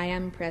 the I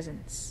am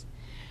presence.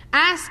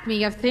 Ask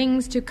me of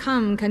things to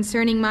come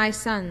concerning my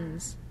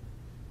sons.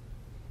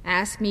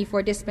 Ask me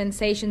for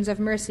dispensations of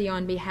mercy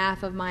on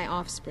behalf of my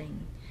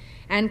offspring.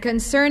 And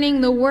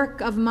concerning the work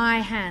of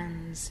my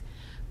hands,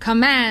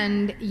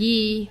 command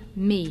ye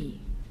me.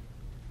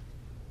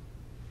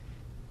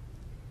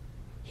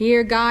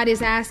 Here God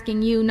is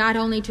asking you not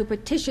only to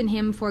petition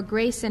him for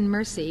grace and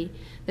mercy,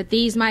 that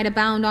these might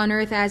abound on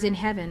earth as in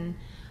heaven,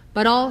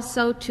 but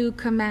also to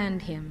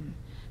command him,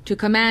 to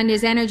command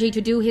his energy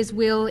to do his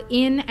will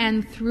in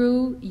and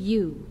through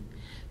you,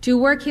 to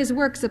work his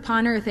works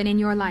upon earth and in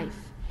your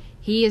life.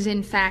 He is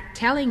in fact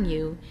telling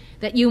you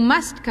that you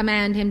must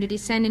command him to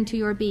descend into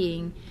your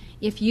being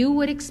if you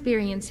would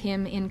experience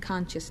him in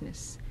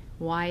consciousness.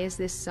 Why is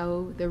this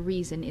so? The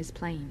reason is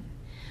plain.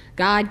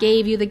 God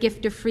gave you the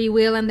gift of free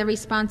will and the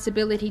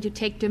responsibility to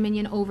take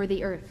dominion over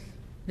the earth,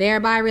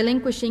 thereby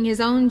relinquishing his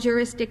own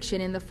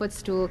jurisdiction in the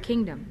footstool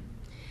kingdom.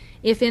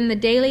 If in the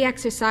daily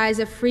exercise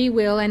of free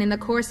will and in the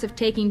course of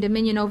taking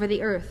dominion over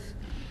the earth,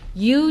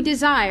 you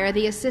desire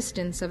the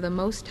assistance of the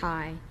Most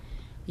High,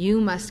 you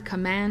must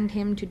command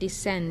him to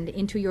descend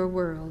into your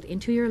world,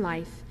 into your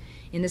life,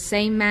 in the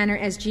same manner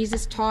as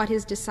Jesus taught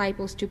his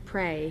disciples to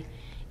pray,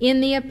 in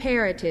the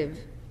imperative,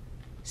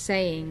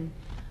 saying,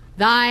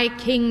 "Thy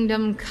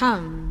kingdom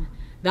come,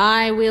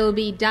 thy will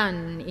be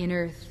done in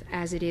earth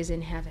as it is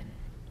in heaven."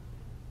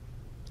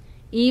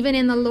 Even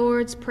in the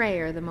Lord's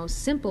Prayer, the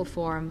most simple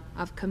form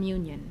of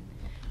communion,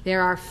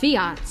 there are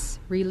fiats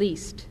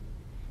released,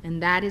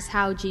 and that is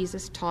how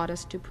Jesus taught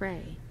us to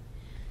pray.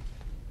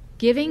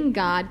 Giving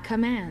God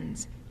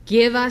commands.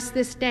 Give us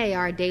this day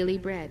our daily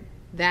bread.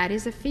 That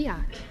is a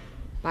fiat.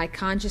 By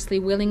consciously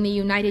willingly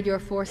united your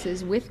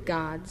forces with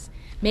God's,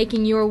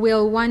 making your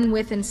will one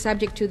with and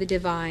subject to the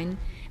divine,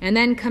 and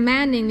then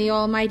commanding the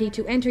Almighty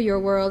to enter your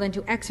world and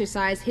to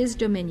exercise his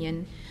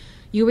dominion,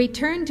 you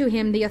return to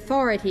him the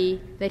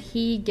authority that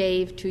he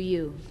gave to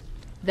you.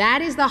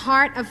 That is the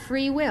heart of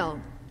free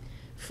will.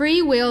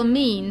 Free will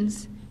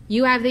means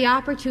you have the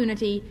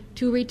opportunity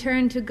to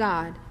return to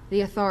God the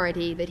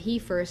authority that he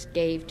first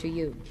gave to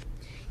you.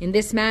 In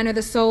this manner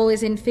the soul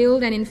is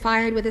infilled and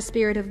infired with the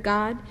Spirit of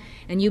God,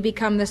 and you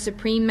become the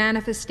supreme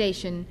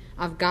manifestation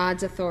of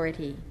God's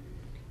authority,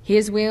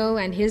 his will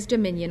and his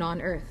dominion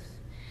on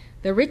earth.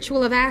 The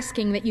ritual of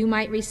asking that you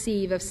might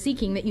receive, of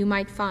seeking that you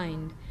might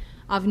find,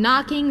 of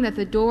knocking that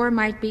the door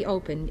might be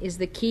opened is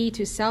the key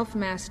to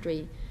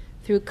self-mastery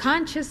through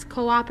conscious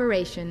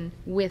cooperation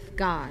with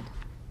God.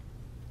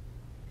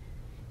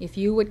 If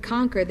you would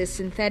conquer this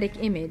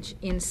synthetic image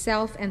in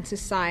self and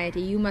society,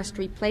 you must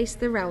replace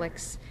the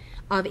relics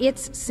of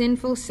its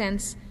sinful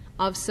sense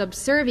of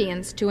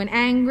subservience to an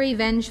angry,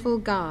 vengeful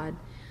God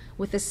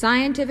with the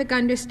scientific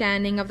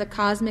understanding of the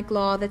cosmic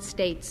law that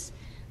states,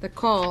 "The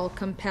call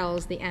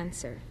compels the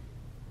answer."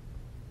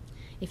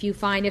 If you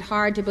find it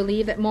hard to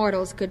believe that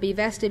mortals could be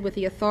vested with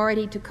the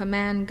authority to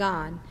command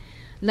God,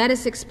 let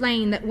us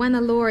explain that when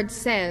the Lord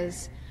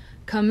says,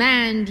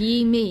 "Command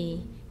ye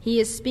me," he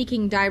is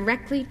speaking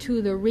directly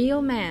to the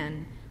real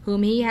man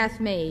whom he hath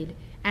made,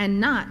 and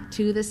not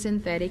to the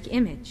synthetic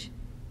image.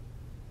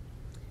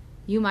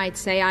 You might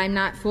say, "I'm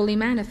not fully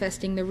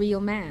manifesting the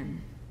real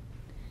man."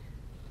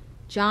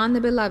 John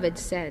the Beloved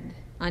said,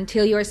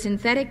 "Until your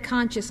synthetic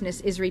consciousness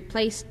is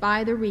replaced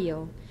by the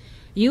real,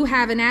 you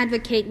have an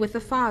advocate with the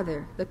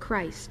Father, the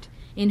Christ,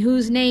 in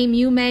whose name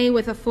you may,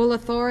 with the full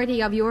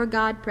authority of your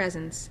God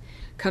presence,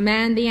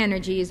 command the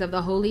energies of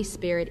the Holy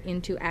Spirit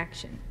into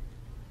action."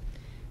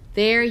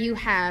 There you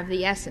have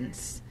the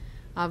essence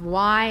of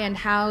why and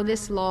how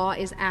this law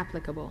is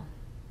applicable.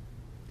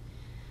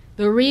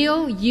 The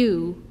real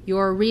you,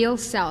 your real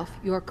self,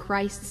 your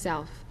Christ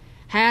self,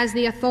 has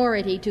the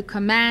authority to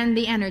command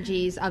the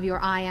energies of your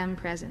I Am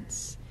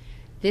presence.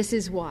 This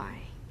is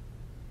why.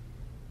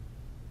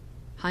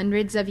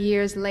 Hundreds of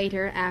years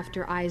later,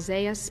 after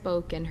Isaiah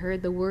spoke and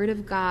heard the word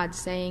of God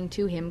saying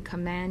to him,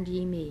 "Command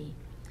ye me,"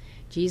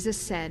 Jesus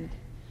said,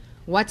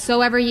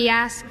 "Whatsoever ye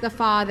ask the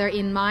Father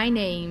in my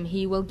name,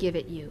 he will give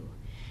it you."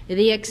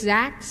 The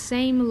exact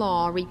same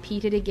law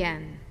repeated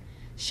again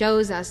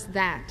shows us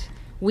that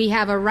we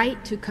have a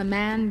right to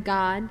command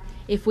God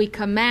if we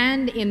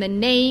command in the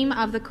name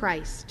of the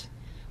Christ,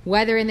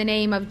 whether in the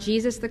name of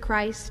Jesus the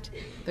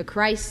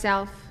Christ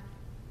self,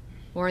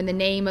 or in the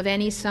name of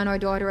any son or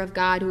daughter of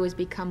God who has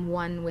become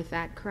one with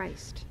that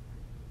Christ.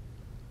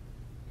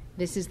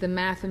 This is the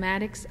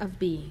mathematics of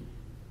being.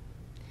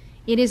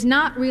 It is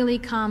not really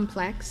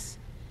complex,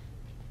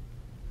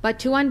 but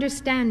to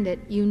understand it,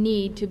 you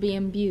need to be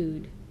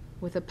imbued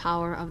with the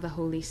power of the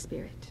Holy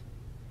Spirit.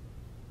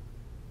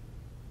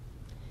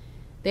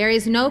 There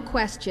is no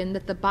question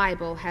that the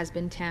Bible has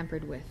been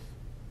tampered with.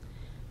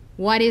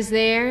 What is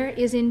there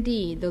is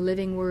indeed the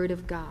living Word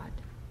of God.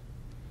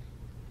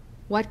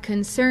 What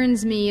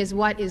concerns me is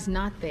what is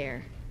not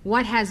there,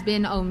 what has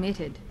been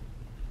omitted.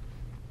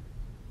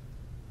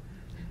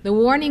 The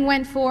warning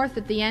went forth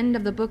at the end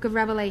of the book of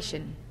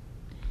Revelation.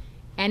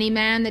 Any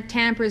man that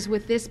tampers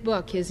with this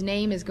book, his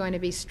name is going to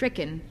be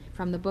stricken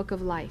from the book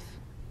of life.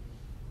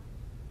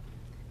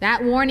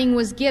 That warning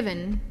was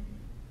given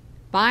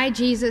by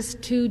Jesus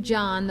to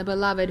John the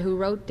Beloved, who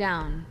wrote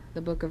down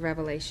the book of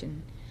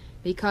Revelation,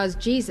 because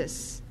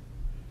Jesus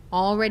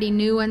already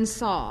knew and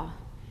saw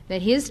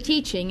that his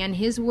teaching and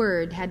his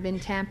word had been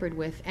tampered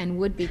with and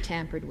would be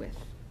tampered with.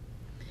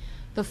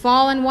 The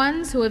fallen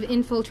ones who have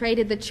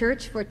infiltrated the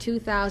church for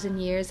 2,000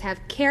 years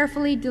have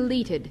carefully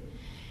deleted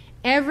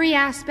every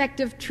aspect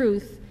of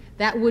truth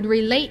that would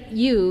relate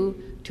you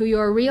to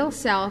your real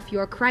self,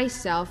 your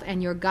Christ self,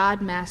 and your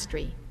God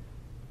mastery.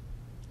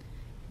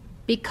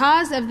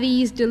 Because of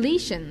these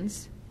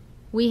deletions,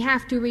 we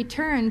have to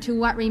return to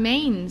what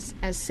remains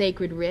as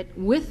sacred writ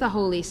with the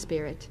Holy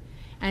Spirit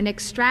and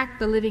extract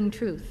the living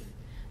truth,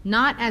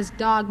 not as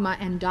dogma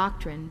and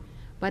doctrine,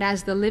 but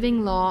as the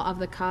living law of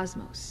the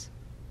cosmos.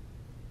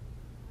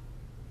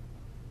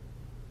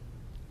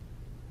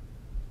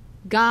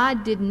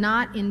 God did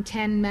not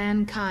intend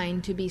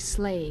mankind to be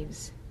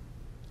slaves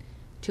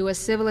to a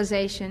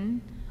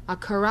civilization, a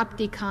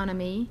corrupt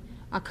economy,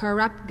 a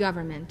corrupt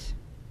government,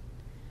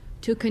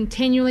 to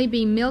continually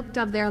be milked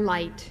of their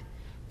light,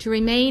 to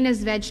remain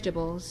as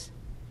vegetables,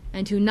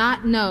 and to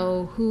not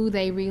know who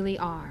they really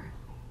are.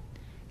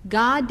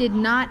 God did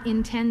not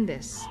intend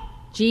this.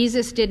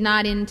 Jesus did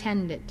not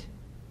intend it.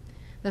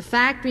 The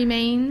fact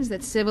remains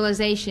that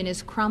civilization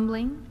is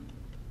crumbling.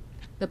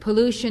 The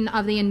pollution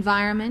of the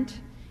environment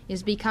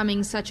is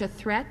becoming such a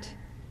threat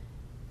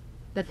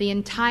that the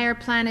entire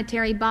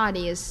planetary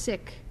body is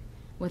sick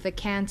with a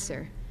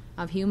cancer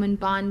of human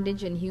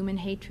bondage and human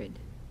hatred.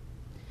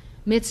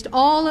 Midst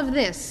all of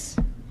this,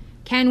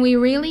 can we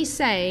really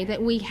say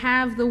that we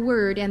have the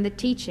word and the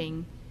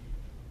teaching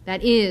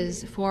that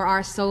is for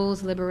our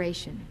soul's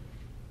liberation?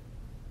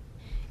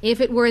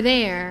 If it were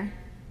there,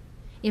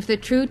 if the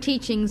true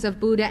teachings of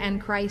Buddha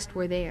and Christ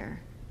were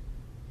there,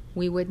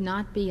 we would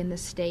not be in the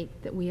state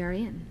that we are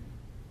in.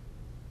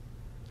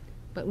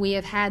 But we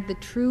have had the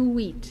true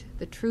wheat,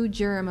 the true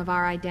germ of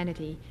our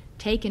identity,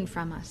 taken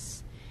from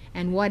us,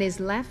 and what is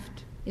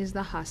left is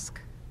the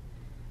husk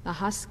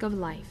of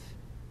life.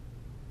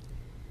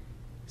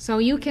 So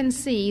you can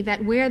see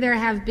that where there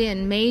have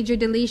been major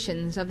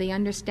deletions of the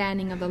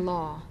understanding of the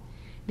law,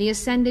 the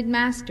ascended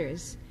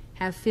masters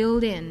have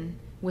filled in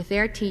with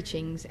their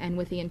teachings and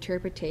with the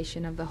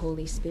interpretation of the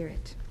Holy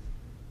Spirit.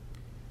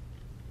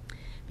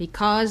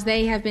 Because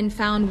they have been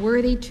found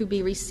worthy to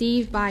be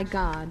received by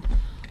God,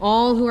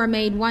 all who are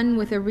made one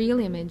with a real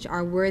image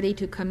are worthy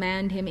to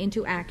command him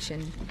into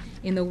action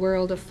in the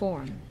world of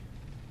form.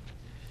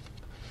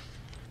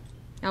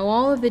 Now,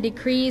 all of the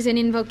decrees and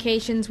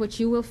invocations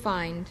which you will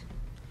find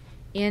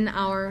in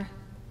our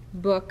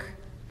book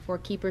for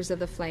Keepers of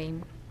the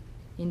Flame,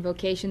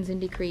 Invocations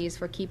and Decrees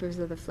for Keepers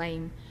of the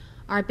Flame,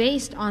 are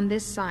based on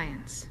this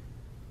science,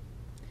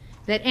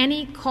 that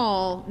any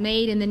call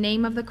made in the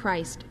name of the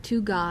Christ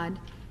to God,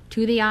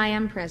 to the I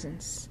Am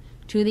Presence,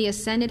 to the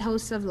ascended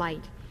hosts of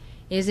light,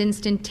 is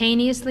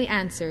instantaneously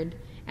answered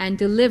and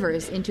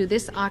delivers into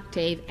this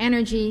octave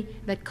energy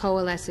that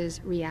coalesces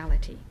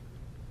reality.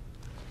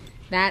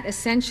 That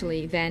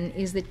essentially, then,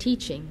 is the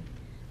teaching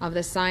of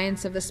the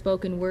science of the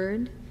spoken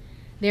word.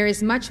 There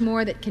is much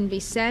more that can be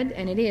said,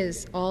 and it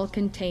is all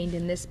contained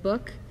in this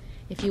book.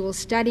 If you will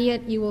study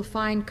it, you will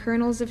find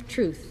kernels of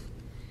truth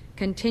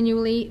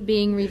continually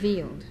being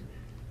revealed.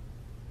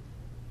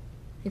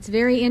 It's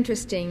very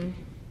interesting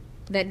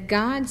that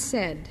God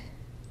said,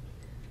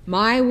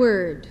 "My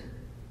word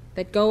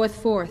that goeth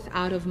forth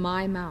out of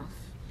my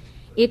mouth,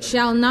 it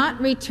shall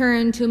not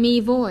return to me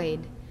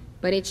void,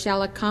 but it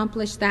shall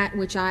accomplish that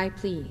which I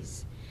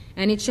please,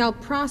 and it shall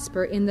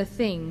prosper in the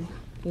thing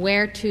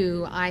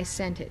whereto I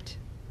sent it."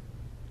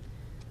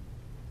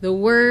 The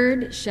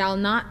word shall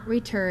not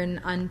return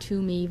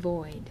unto me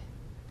void.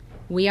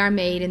 We are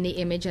made in the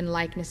image and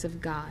likeness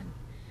of God.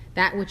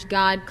 That which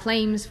God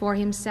claims for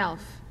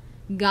himself,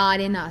 God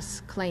in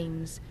us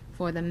claims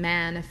for the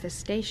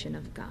manifestation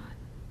of God.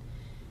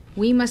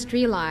 We must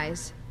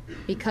realize,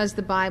 because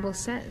the Bible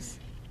says,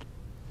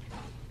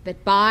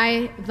 that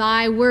by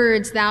thy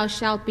words thou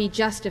shalt be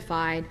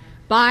justified,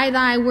 by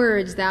thy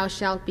words thou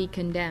shalt be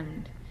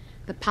condemned.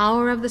 The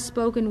power of the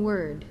spoken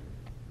word,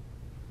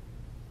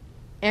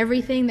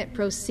 everything that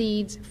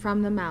proceeds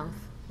from the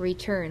mouth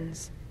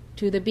returns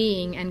to the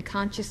being and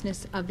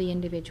consciousness of the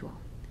individual.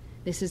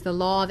 This is the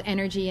law of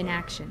energy in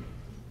action.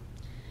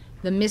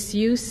 The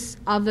misuse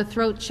of the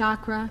throat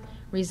chakra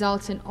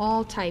results in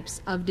all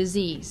types of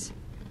disease,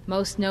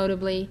 most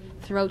notably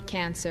throat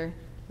cancer,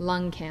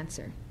 lung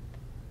cancer.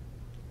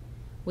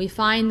 We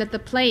find that the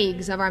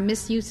plagues of our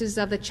misuses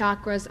of the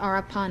chakras are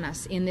upon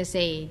us in this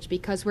age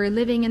because we're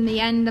living in the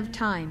end of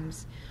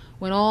times,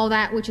 when all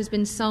that which has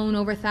been sown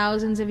over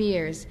thousands of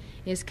years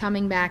is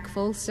coming back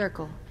full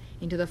circle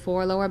into the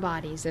four lower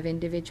bodies of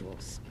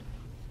individuals.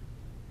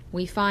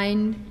 We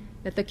find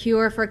that the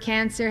cure for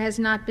cancer has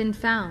not been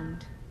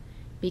found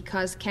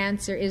because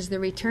cancer is the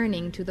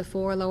returning to the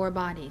four lower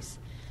bodies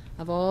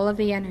of all of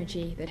the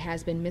energy that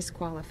has been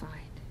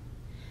misqualified.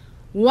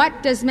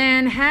 What does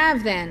man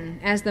have then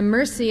as the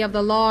mercy of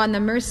the law and the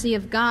mercy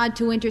of God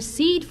to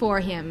intercede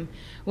for him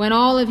when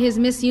all of his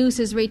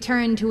misuses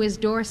return to his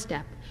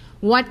doorstep?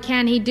 What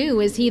can he do?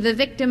 Is he the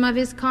victim of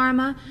his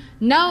karma?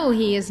 No,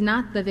 he is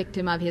not the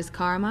victim of his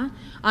karma,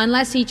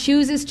 unless he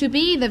chooses to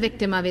be the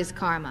victim of his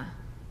karma.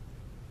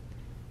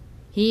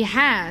 He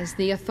has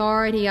the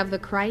authority of the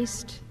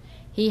Christ.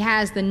 He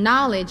has the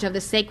knowledge of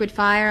the sacred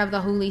fire of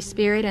the Holy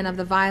Spirit and of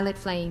the violet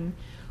flame,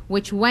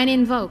 which, when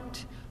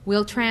invoked,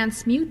 will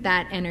transmute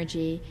that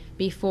energy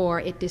before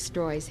it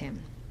destroys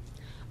him.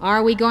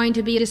 Are we going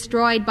to be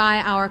destroyed by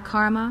our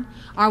karma?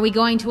 Are we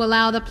going to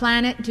allow the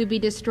planet to be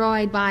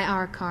destroyed by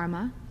our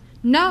karma?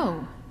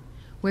 No.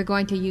 We're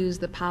going to use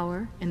the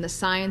power and the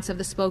science of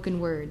the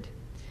spoken word.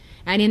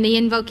 And in the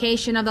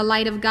invocation of the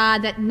light of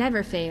God that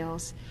never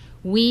fails,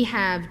 we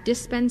have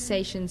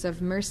dispensations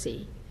of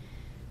mercy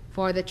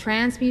for the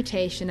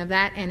transmutation of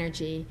that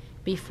energy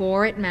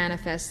before it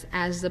manifests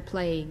as the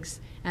plagues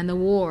and the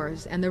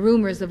wars and the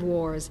rumors of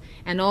wars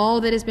and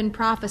all that has been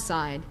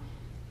prophesied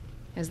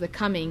as the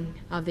coming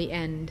of the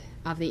end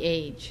of the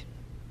age.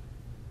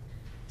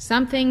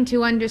 Something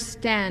to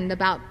understand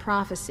about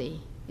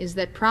prophecy is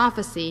that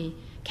prophecy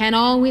can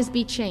always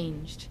be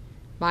changed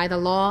by the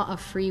law of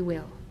free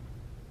will.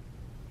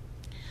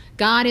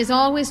 God has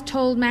always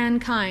told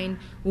mankind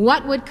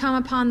what would come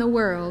upon the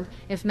world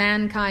if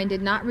mankind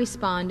did not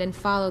respond and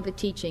follow the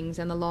teachings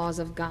and the laws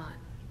of God.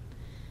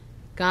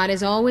 God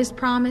has always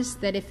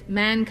promised that if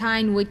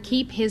mankind would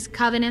keep his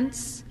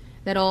covenants,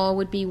 that all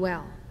would be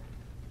well.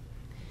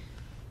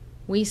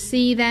 We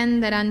see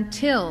then that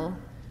until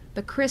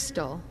the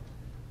crystal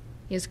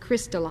is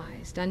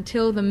crystallized,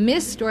 until the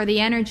mist or the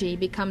energy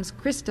becomes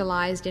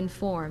crystallized in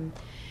form,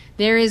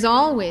 there is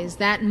always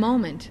that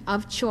moment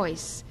of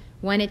choice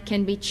when it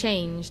can be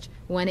changed,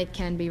 when it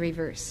can be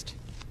reversed.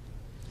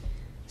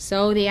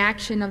 So the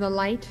action of the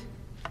light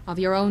of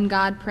your own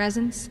God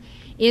presence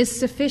is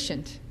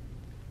sufficient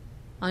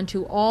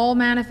unto all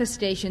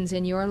manifestations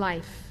in your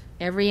life.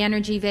 Every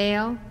energy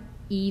veil,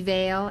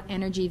 E-veil,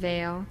 energy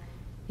veil,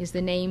 is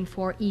the name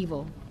for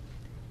evil.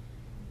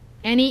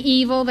 Any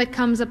evil that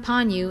comes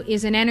upon you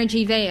is an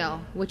energy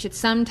veil, which at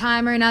some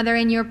time or another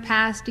in your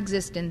past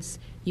existence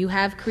you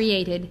have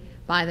created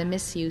by the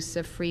misuse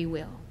of free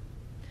will.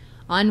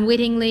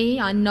 Unwittingly,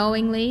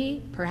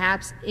 unknowingly,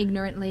 perhaps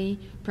ignorantly,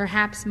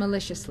 perhaps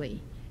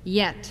maliciously,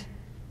 yet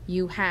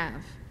you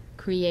have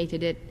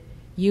created it.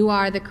 You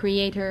are the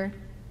creator.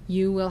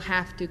 You will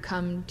have to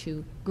come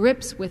to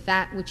grips with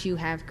that which you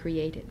have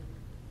created.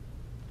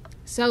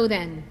 So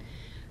then,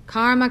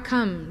 karma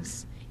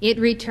comes, it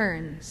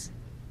returns.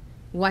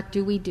 What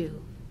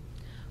do?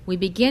 We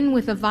begin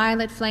with the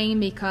violet flame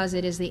because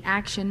it is the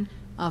action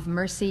of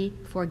mercy,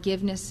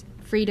 forgiveness,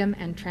 freedom,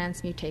 and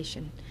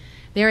transmutation.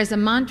 There is a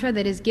mantra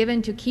that is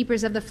given to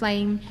keepers of the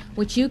flame,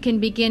 which you can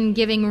begin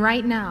giving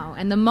right now.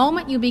 And the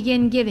moment you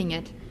begin giving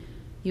it,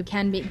 you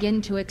can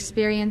begin to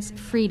experience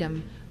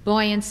freedom,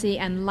 buoyancy,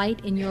 and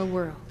light in your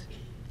world.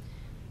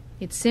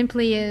 It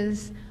simply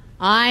is,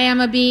 I am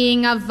a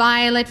being of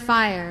violet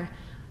fire.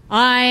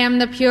 I am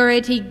the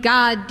purity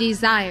God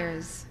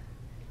desires.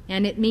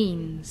 And it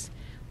means,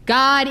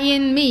 God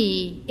in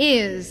me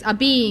is a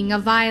being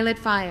of violet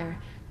fire.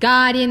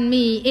 God in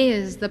me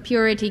is the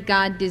purity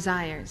God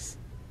desires.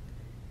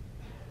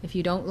 If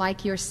you don't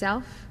like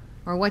yourself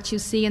or what you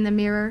see in the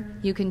mirror,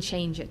 you can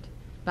change it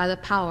by the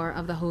power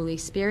of the Holy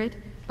Spirit,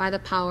 by the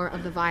power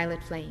of the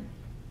violet flame.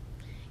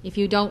 If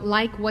you don't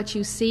like what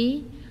you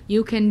see,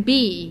 you can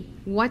be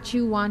what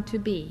you want to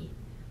be,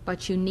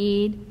 but you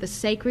need the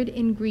sacred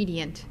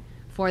ingredient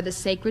for the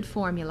sacred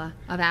formula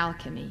of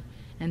alchemy,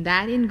 and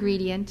that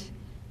ingredient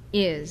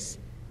is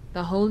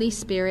the Holy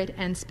Spirit,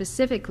 and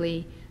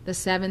specifically the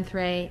seventh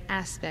ray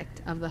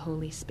aspect of the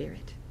Holy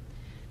Spirit.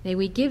 May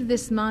we give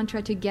this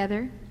mantra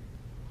together.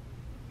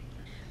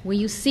 Will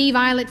you see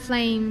violet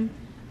flame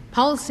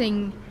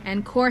pulsing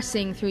and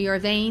coursing through your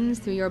veins,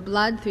 through your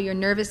blood, through your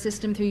nervous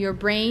system, through your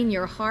brain,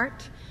 your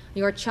heart,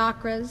 your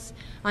chakras,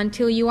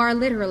 until you are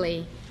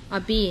literally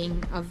a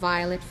being of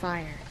violet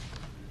fire.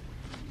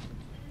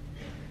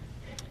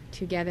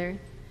 Together.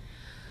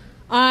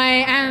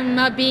 I am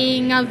a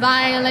being of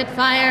violet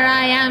fire.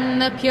 I am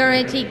the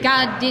purity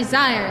God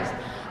desires.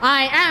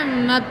 I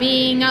am a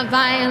being of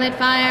violet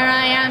fire.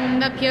 I am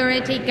the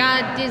purity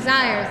God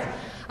desires.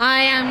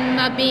 I am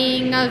a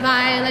being of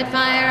violet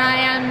fire. I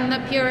am the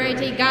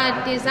purity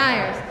God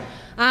desires.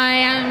 I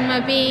am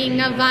a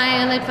being of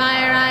violet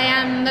fire. I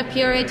am the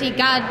purity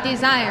God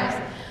desires.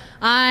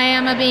 I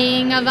am a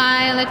being of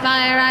violet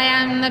fire. I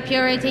am the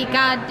purity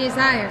God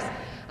desires.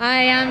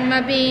 I am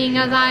a being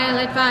of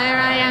violet fire.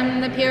 I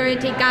am the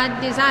purity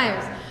God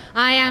desires.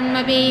 I am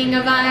a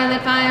being of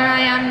violet fire.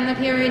 I am the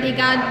purity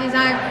God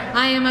desires.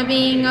 I am a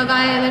being of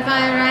violet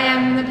fire. I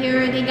am the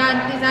purity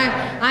God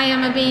desires. I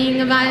am a being of violet fire. I am the purity God desires. I am a being of violet fire. I am the purity God desires. I am a being of violet fire. I am the purity God desires. I am a being of violet fire. I am the purity God desires. I am a being of violet fire. I am the purity God desires. I am a being of violet. I am the purity God desires. I am a being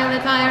of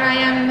violet fire. I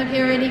am the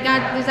purity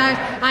God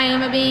desires. I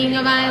am a being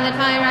of violet.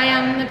 I am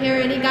the purity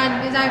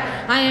God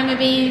desires. I am a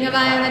being of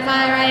violet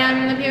fire. I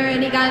am the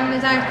purity God desires.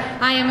 I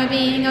am a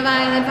being of violet. I am a being of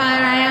violet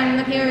fire. I am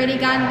the purity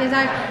God desires.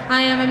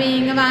 I am a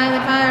being of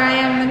violet fire. I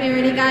am the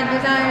purity God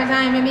desires.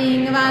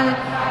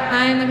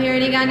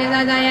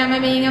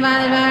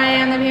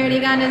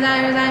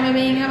 I am a being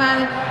of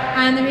violet. I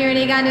am the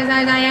purity God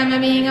desires. I am a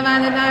being of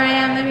violet fire. I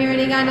am the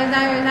purity God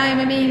desires. I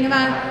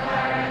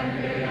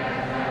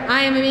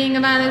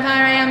am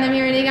a being of violet. I am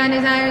the purity God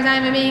desires. I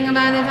am a being of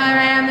violet fire.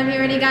 I am the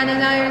purity God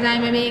desires. I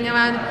am a being of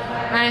violet.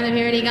 I am the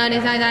purity God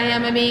desires. I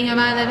am a being of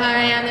violet fire.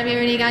 I am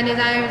the purity God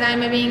desires. I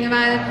am a being of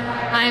violet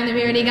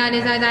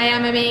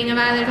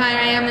fire.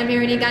 I am the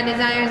purity God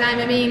desires. I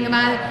am a being of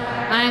violet.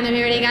 I am the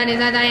purity God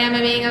desires. I am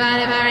a being of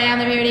violet fire. I am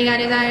the purity God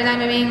desires. I am a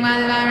being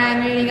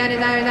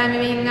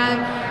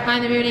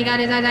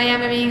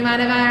of violet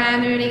fire. I am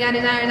the purity God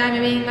desires. I am a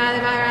being of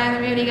violet fire. I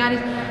am the purity God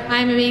desires. I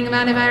am a being of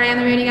violet fire. I am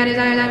the purity God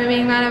desires. I am a being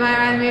of violet fire. I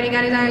am the purity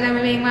God desires. I am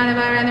a being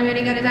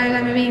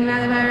of violet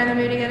fire. I am the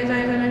purity God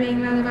desires. I am a being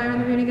of violet fire. I am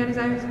the purity God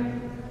desires.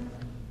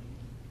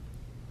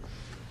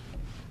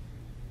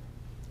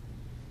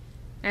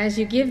 As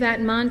you give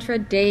that mantra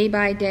day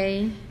by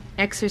day,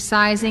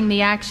 exercising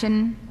the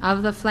action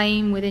of the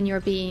flame within your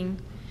being,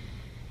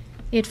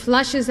 it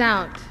flushes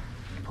out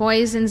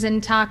poisons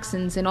and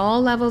toxins in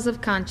all levels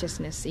of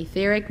consciousness,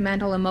 etheric,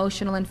 mental,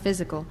 emotional, and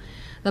physical.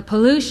 The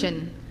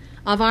pollution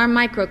of our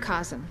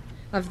microcosm,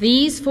 of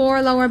these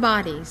four lower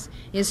bodies,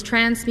 is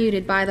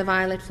transmuted by the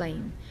violet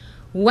flame.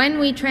 When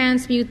we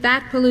transmute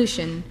that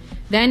pollution,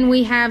 then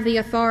we have the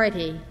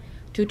authority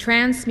to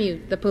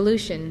transmute the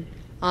pollution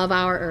of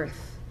our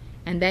earth.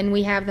 And then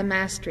we have the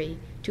mastery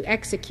to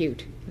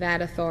execute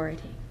that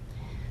authority.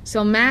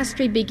 So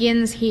mastery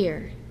begins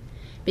here.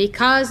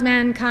 Because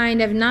mankind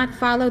have not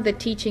followed the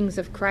teachings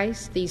of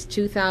Christ these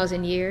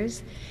 2,000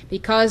 years,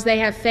 because they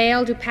have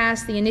failed to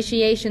pass the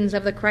initiations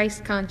of the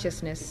Christ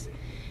consciousness,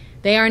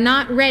 they are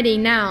not ready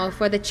now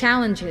for the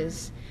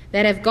challenges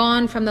that have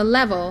gone from the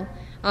level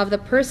of the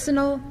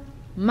personal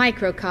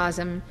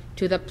microcosm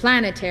to the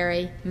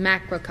planetary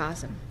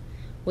macrocosm.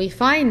 We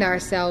find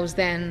ourselves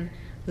then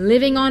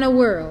living on a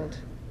world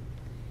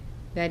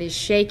that is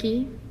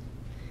shaky,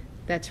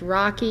 that's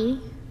rocky,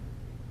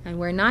 and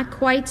we're not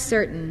quite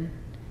certain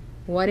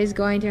what is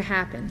going to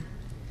happen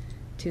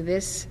to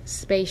this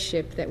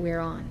spaceship that we're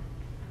on.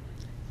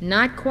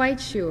 Not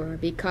quite sure,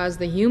 because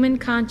the human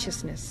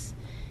consciousness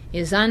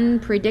is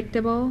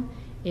unpredictable,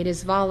 it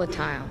is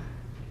volatile.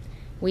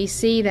 We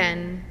see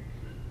then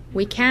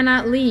we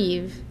cannot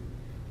leave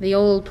the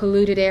old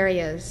polluted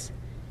areas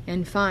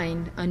and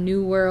find a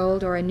new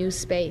world or a new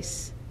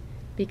space,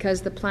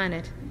 because the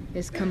planet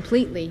is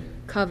completely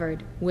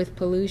covered with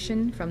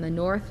pollution from the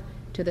north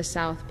to the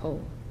south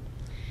pole.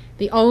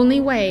 The only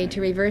way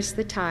to reverse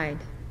the tide,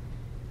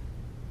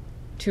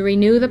 to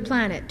renew the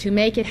planet, to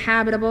make it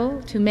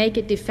habitable, to make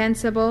it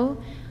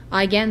defensible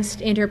against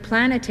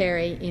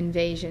interplanetary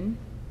invasion,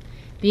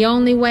 the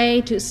only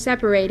way to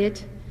separate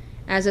it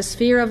as a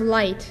sphere of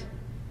light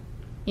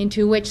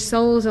into which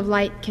souls of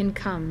light can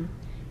come,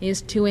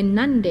 is to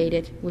inundate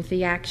it with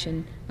the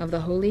action of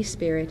the Holy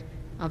Spirit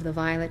of the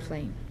violet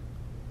flame.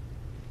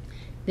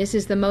 This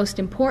is the most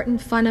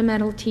important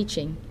fundamental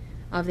teaching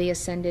of the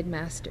Ascended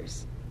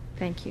Masters.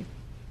 Thank you.